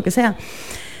trabajo, lo que sea.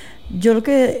 Yo lo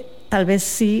que tal vez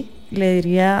sí le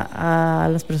diría a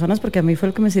las personas, porque a mí fue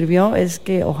lo que me sirvió, es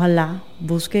que ojalá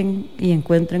busquen y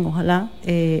encuentren,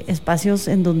 espacios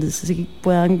en donde sí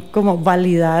puedan como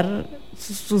validar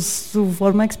su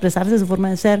forma de expresarse, su forma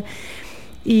de ser,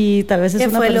 y tal vez es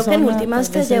una persona... Que fue lo que en últimas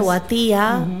te llevó a ti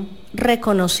a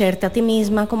reconocerte a ti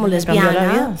misma como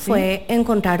lesbiana, fue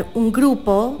encontrar un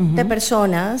grupo de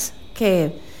personas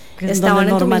que estaban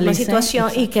en tu misma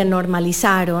situación, y que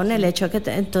normalizaron el hecho de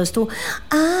que entonces tú,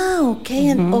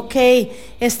 ok,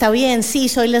 está bien, sí,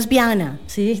 soy lesbiana.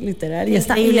 Sí, literal. Y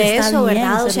está eso,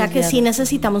 ¿verdad? O sea, que sí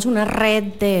necesitamos una red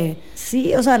de...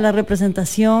 Sí, o sea, la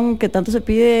representación que tanto se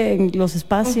pide en los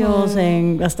espacios,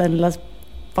 hasta en las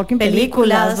fucking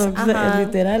películas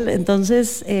literal.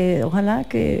 Entonces, ojalá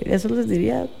que, eso les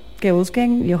diría, que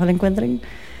busquen y ojalá encuentren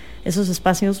esos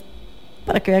espacios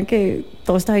para que vean que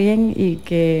todo está bien y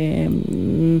que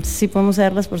sí podemos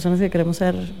ser las personas que queremos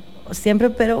ser siempre,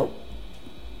 pero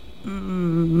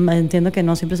entiendo que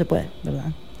no siempre se puede,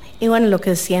 ¿verdad? Y bueno, lo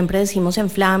que siempre decimos en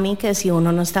Flami, que si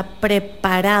uno no está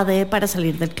preparado para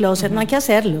salir del closet, no hay que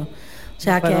hacerlo. O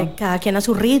sea, que cada quien a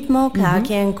su ritmo, cada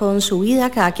quien con su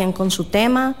vida, cada quien con su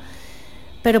tema,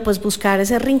 pero pues buscar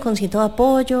ese rinconcito de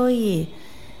apoyo y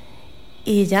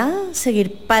ya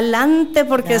seguir pa'lante,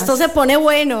 porque esto se pone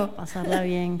bueno. Pasarla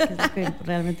bien, que es lo que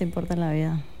realmente importa en la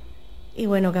vida. Y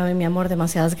bueno, Gaby, mi amor,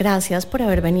 demasiadas gracias por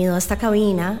haber venido a esta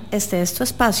cabina. Este es tu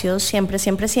espacio, siempre,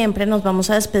 siempre, siempre. Nos vamos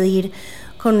a despedir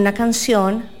con una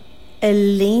canción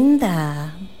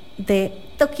linda de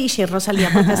Toquishi y Rosalía.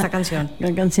 ¿Por qué esta canción?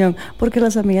 Gran canción, porque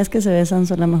las amigas que se besan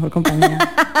son la mejor compañía.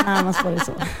 Nada más por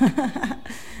eso.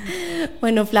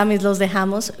 Bueno, Flamis, los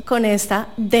dejamos con esta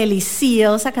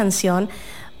deliciosa canción.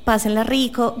 Pásenla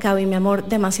rico. Gaby, mi amor,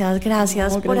 demasiadas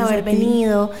gracias por haber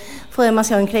venido. Fue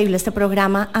demasiado increíble este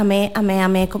programa. Amé,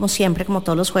 como siempre, como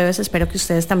todos los jueves. Espero que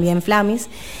ustedes también, Flamis.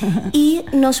 Y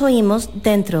nos oímos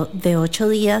dentro de 8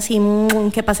 días. Y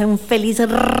que pasen un feliz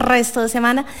resto de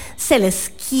semana. Se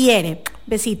les quiere.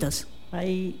 Besitos.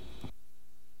 Bye.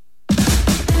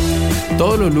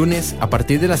 Todos los lunes, a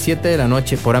partir de las 7 de la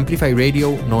noche, por Amplify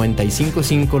Radio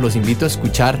 95.5, los invito a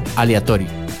escuchar Aleatorio,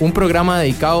 un programa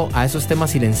dedicado a esos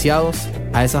temas silenciados,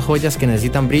 a esas joyas que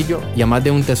necesitan brillo y a más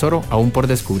de un tesoro aún por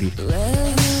descubrir.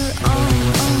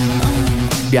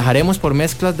 Viajaremos por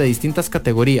mezclas de distintas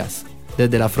categorías,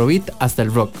 desde el afrobeat hasta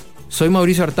el rock. Soy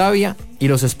Mauricio Artavia y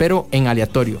los espero en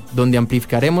Aleatorio, donde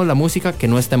amplificaremos la música que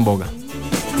no está en boga.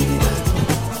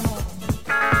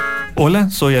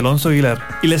 Hola, soy Alonso Aguilar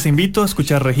y les invito a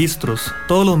escuchar Registros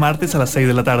todos los martes a las 6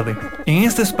 de la tarde. En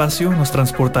este espacio nos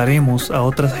transportaremos a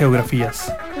otras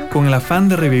geografías, con el afán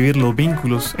de revivir los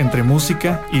vínculos entre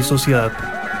música y sociedad.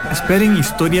 Esperen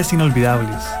historias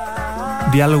inolvidables,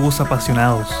 diálogos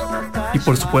apasionados y,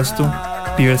 por supuesto,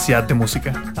 diversidad de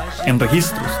música. En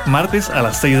Registros, martes a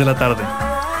las 6 de la tarde.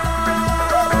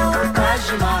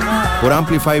 Por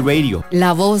Amplify Radio.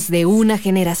 La voz de una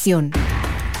generación.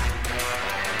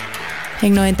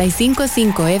 En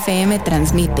 95.5 FM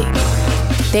transmite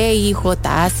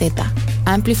TIJAZ,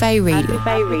 Amplify Radio,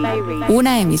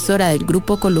 una emisora del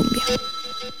Grupo Columbia.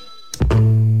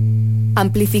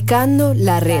 Amplificando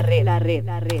la red.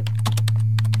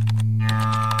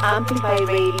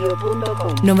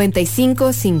 AmplifyRadio.com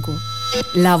 95.5,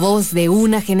 la voz de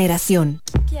una generación.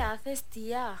 ¿Qué haces,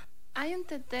 tía? Hay un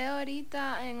teteo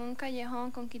ahorita en un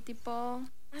callejón con Kitipo.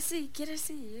 Ah, sí, ¿quieres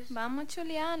ir? Vamos,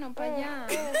 Chuliano, para allá.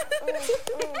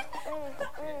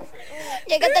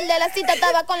 Llegué tarde a la cita,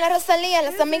 estaba con la Rosalía.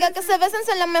 Las amigas que se besan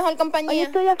son la mejor compañía.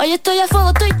 Hoy estoy a fuego,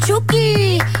 estoy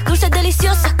chuki. Dulces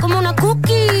deliciosas como una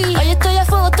cookie. Hoy estoy a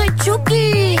fuego, estoy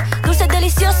chuki. Dulces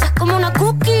deliciosas como una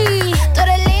cookie. Tú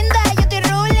eres linda, yo estoy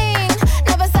ruling.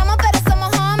 Nos besamos pero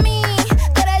somos homies.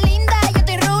 Tú eres linda, yo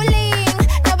estoy ruling.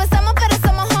 Nos besamos pero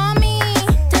somos homies.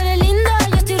 Tú eres linda,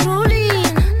 yo estoy ruling.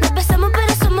 Nos besamos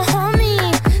pero somos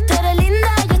homies. Tú eres linda,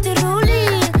 yo estoy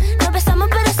ruling. Nos besamos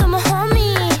pero somos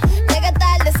homies. Llegué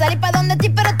tarde, salí pa' donde ti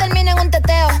pero terminé en un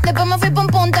teteo. Después me fui pa' un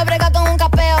punto a bregar con un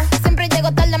capeo. Siempre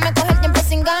llego tarde, me coge el tiempo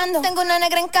cingando. Tengo una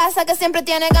negra en casa que siempre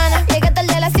tiene ganas. Llegué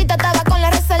tarde a la cita, estaba con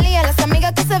la Rosalía. Las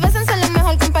amigas que se besan son la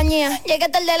mejor compañía. Llegué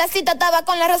tarde a la cita, estaba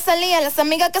con la Rosalía. Las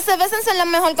amigas que se besan son la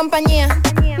mejor compañía.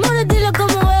 Mole, dile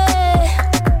cómo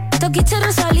es. Toquiche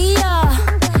Rosalía.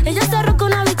 Ella se arroja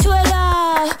una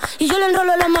bichuela y yo le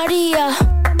enrolo a la María.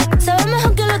 Sabe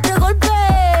mejor que los 3 golpes.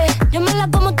 Yo me la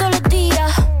como todos los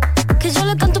días. Que yo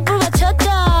le canto por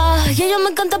bachata y ella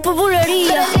me canta por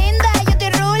bulería. Tú eres linda, yo estoy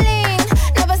ruling.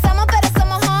 Nos besamos pero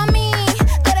somos homies.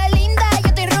 Tú eres linda, yo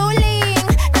estoy ruling.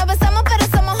 Nos besamos pero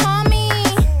somos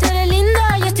homies. Tú eres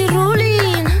linda, yo estoy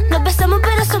ruling. Nos besamos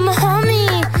pero somos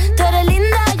homies. Tú eres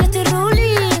linda, yo estoy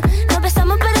ruling. Nos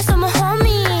besamos pero somos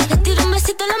homies. Le tiro un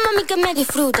besito a la mami que me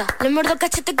disfruta. Le muerdo el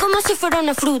cachete como si fuera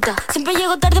una fruta. Siempre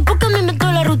llego tarde porque me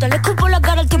inventó la ruta. Le escupo la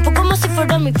cara al tiempo como si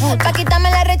fuera mi puta. Pa'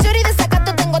 quitarme la rechura y de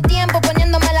sacato tengo tiempo.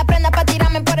 Poniéndome la prenda pa'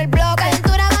 tirarme por el blog.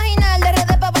 Calentura vaginal de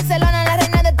RD pa' Barcelona. La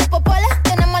reina de tu popola,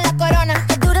 tenemos la corona.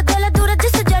 Las duras,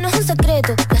 eso ya no es un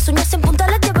secreto. Las uñas en punta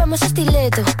las llevamos a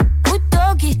estileto. Uy,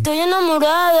 Toki, estoy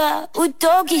enamorada. Uy,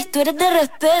 Toki, tú eres de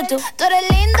respeto. Tú eres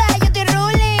linda, yo estoy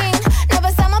ruling. Nos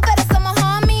besamos pero somos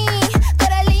homies. Tú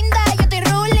eres linda, yo estoy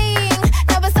ruling.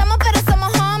 Nos besamos pero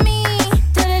somos homies.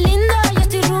 Tú eres linda, yo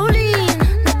estoy ruling.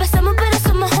 Nos besamos pero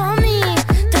somos homies.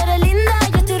 Tú eres linda,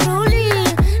 yo estoy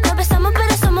ruling. Nos besamos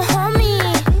pero somos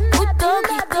homies. Uy,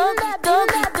 Toki, Toki,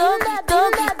 Toki,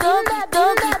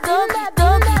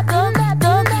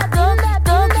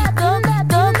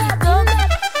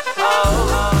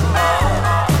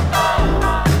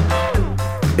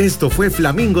 Esto fue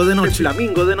Flamingo de Noche.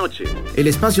 Flamingo de Noche. El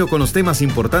espacio con los temas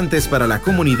importantes para la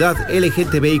comunidad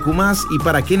LGTBIQ+, y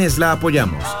para quienes la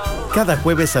apoyamos. Cada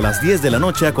jueves a las 10 de la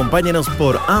noche acompáñanos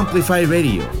por Amplify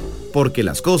Radio, porque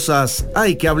las cosas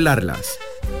hay que hablarlas.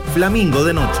 Flamingo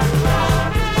de Noche.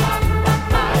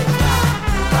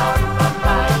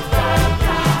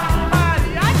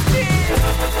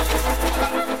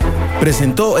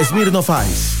 Presentó Smirnoff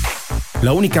Ice,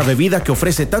 la única bebida que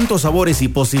ofrece tantos sabores y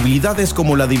posibilidades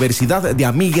como la diversidad de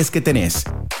amigues que tenés.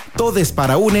 Todes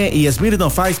para une y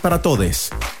Smirnoff Ice para todes.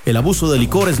 El abuso de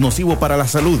licor es nocivo para la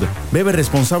salud. Bebe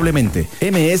responsablemente.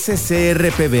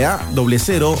 MSCRPBA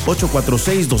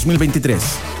 00846-2023.